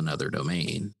purchase another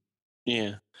domain?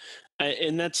 Yeah.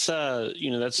 And that's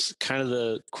kind of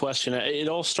the question. It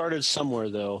all started somewhere,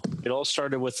 though. It all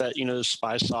started with that, the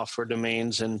spy software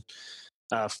domains and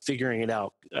figuring it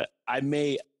out. I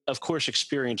may, of course,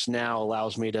 experience now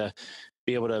allows me to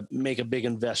be able to make a big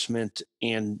investment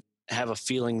and have a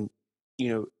feeling,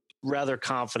 rather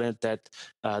confident that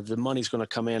the money's going to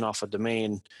come in off a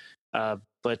domain.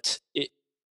 But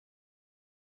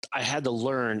I had to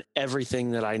learn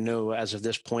everything that I know as of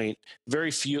this point.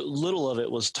 Little of it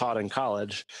was taught in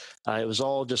college. It was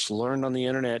all just learned on the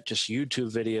internet, just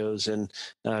YouTube videos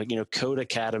and, Code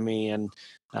Academy and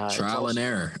trial and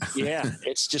error. Yeah,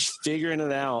 it's just figuring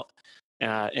it out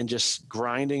and just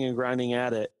grinding and grinding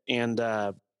at it. And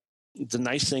the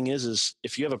nice thing is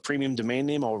if you have a premium domain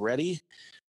name already,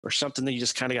 or something that you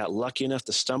just kind of got lucky enough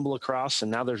to stumble across,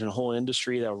 and now there's a whole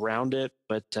industry around it,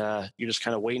 but you're just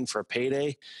kind of waiting for a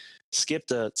payday. Skip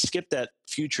that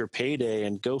future payday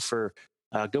and go for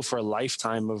a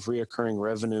lifetime of reoccurring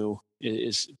revenue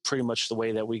is pretty much the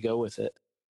way that we go with it.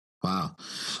 Wow.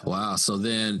 Wow. So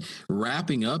then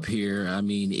wrapping up here, I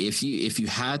mean, if you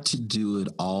had to do it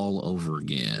all over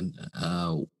again,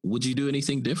 would you do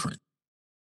anything different?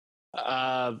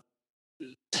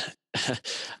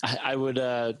 I would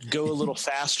go a little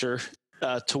faster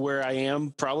to where I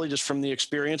am, probably just from the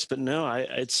experience. But no,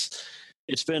 it's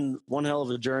been one hell of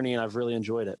a journey, and I've really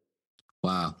enjoyed it.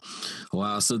 Wow.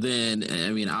 Wow. So then, I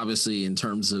mean, obviously, in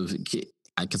terms of,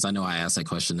 because I know I asked that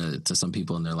question to some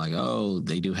people and they're like, oh,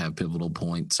 they do have pivotal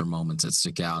points or moments that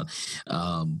stick out.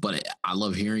 But I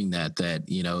love hearing that,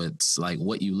 it's like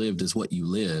what you lived is what you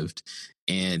lived.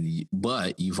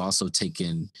 But you've also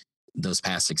taken those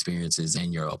past experiences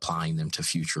and you're applying them to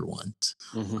future ones,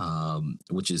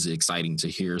 which is exciting to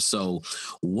hear. So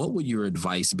what would your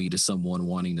advice be to someone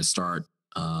wanting to start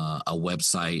a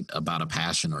website about a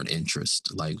passion or an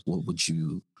interest? Like, what would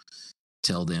you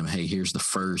tell them? Hey, here's the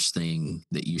first thing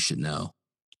that you should know.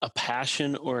 A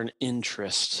passion or an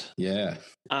interest? Yeah.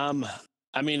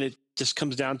 I mean, it just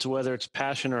comes down to whether it's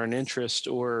I'm or an interest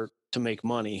or to make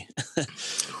money.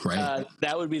 Right.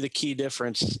 That would be the key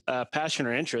difference. Passion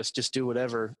or interest, just do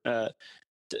whatever. I'm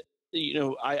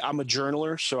a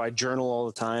journaler, so I journal all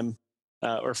the time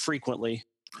or frequently.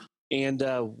 And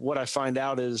what I find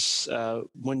out is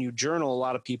when you journal, a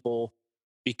lot of people,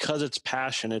 because it's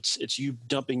passion, it's you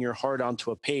dumping your heart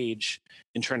onto a page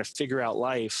and trying to figure out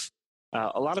life.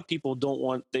 A lot of people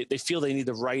they feel they need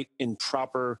to write in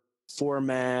proper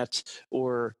format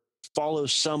or follow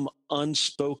some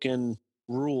unspoken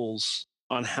rules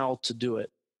on how to do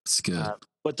it. It's good.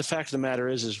 But the fact of the matter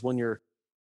is when you're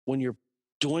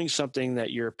doing something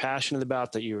that you're passionate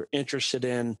about, that you're interested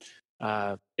in,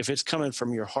 if it's coming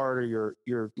from your heart or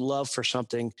your love for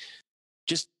something,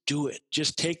 just do it.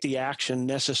 Just take the action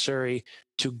necessary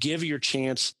to give your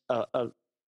chance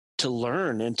to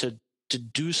learn and to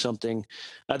do something.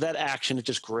 That action, it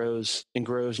just grows and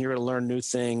grows, and you're going to learn new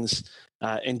things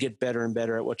and get better and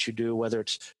better at what you do, whether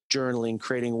it's journaling,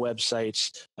 creating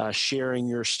websites, sharing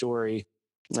your story.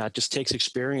 It just takes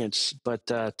experience, but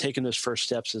taking those first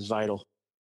steps is vital.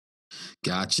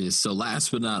 Gotcha. So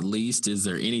last but not least, is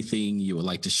there anything you would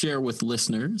like to share with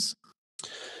listeners?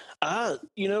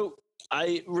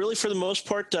 I really, for the most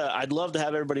part, I'd love to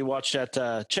have everybody watch that.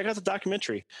 Check out the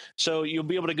documentary. So you'll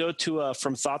be able to go to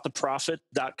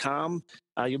fromthoughttoprofit.com.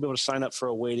 You'll be able to sign up for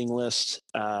a waiting list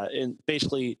and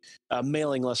basically a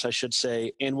mailing list, I should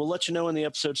say. And we'll let you know when the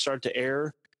episodes start to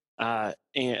air.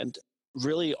 And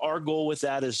really our goal with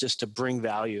that is just to bring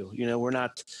value. We're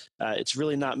not, it's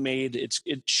really not made,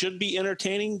 it should be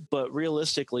entertaining, but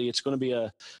realistically it's going to be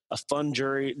a fun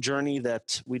journey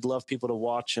that we'd love people to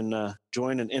watch and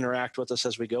join and interact with us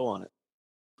as we go on it.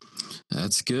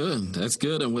 That's good. That's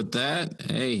good. And with that,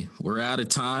 hey, we're out of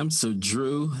time. So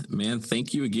Drew, man,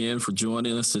 thank you again for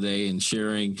joining us today and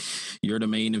sharing your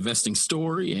domain investing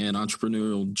story and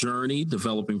entrepreneurial journey,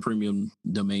 developing premium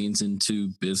domains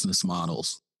into business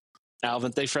models.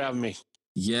 Alvin, thanks for having me.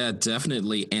 Yeah,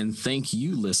 definitely. And thank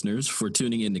you, listeners, for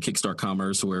tuning in to Kickstart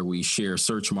Commerce, where we share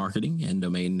search marketing and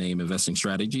domain name investing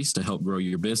strategies to help grow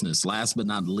your business. Last but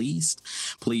not least,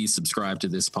 please subscribe to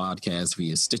this podcast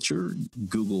via Stitcher,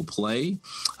 Google Play,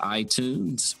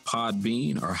 iTunes,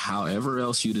 Podbean, or however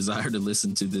else you desire to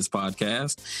listen to this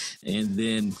podcast. And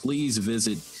then please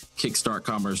visit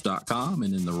kickstartcommerce.com,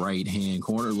 and in the right-hand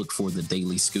corner, look for the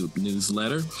Daily Scoop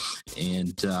newsletter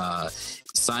and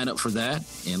sign up for that.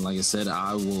 And like I said,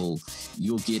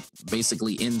 you'll get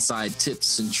basically inside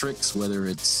tips and tricks, whether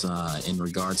it's in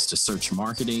regards to search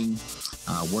marketing,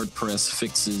 WordPress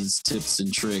fixes, tips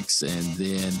and tricks, and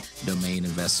then domain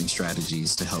investing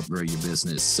strategies to help grow your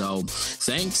business. So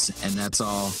thanks. And that's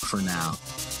all for now.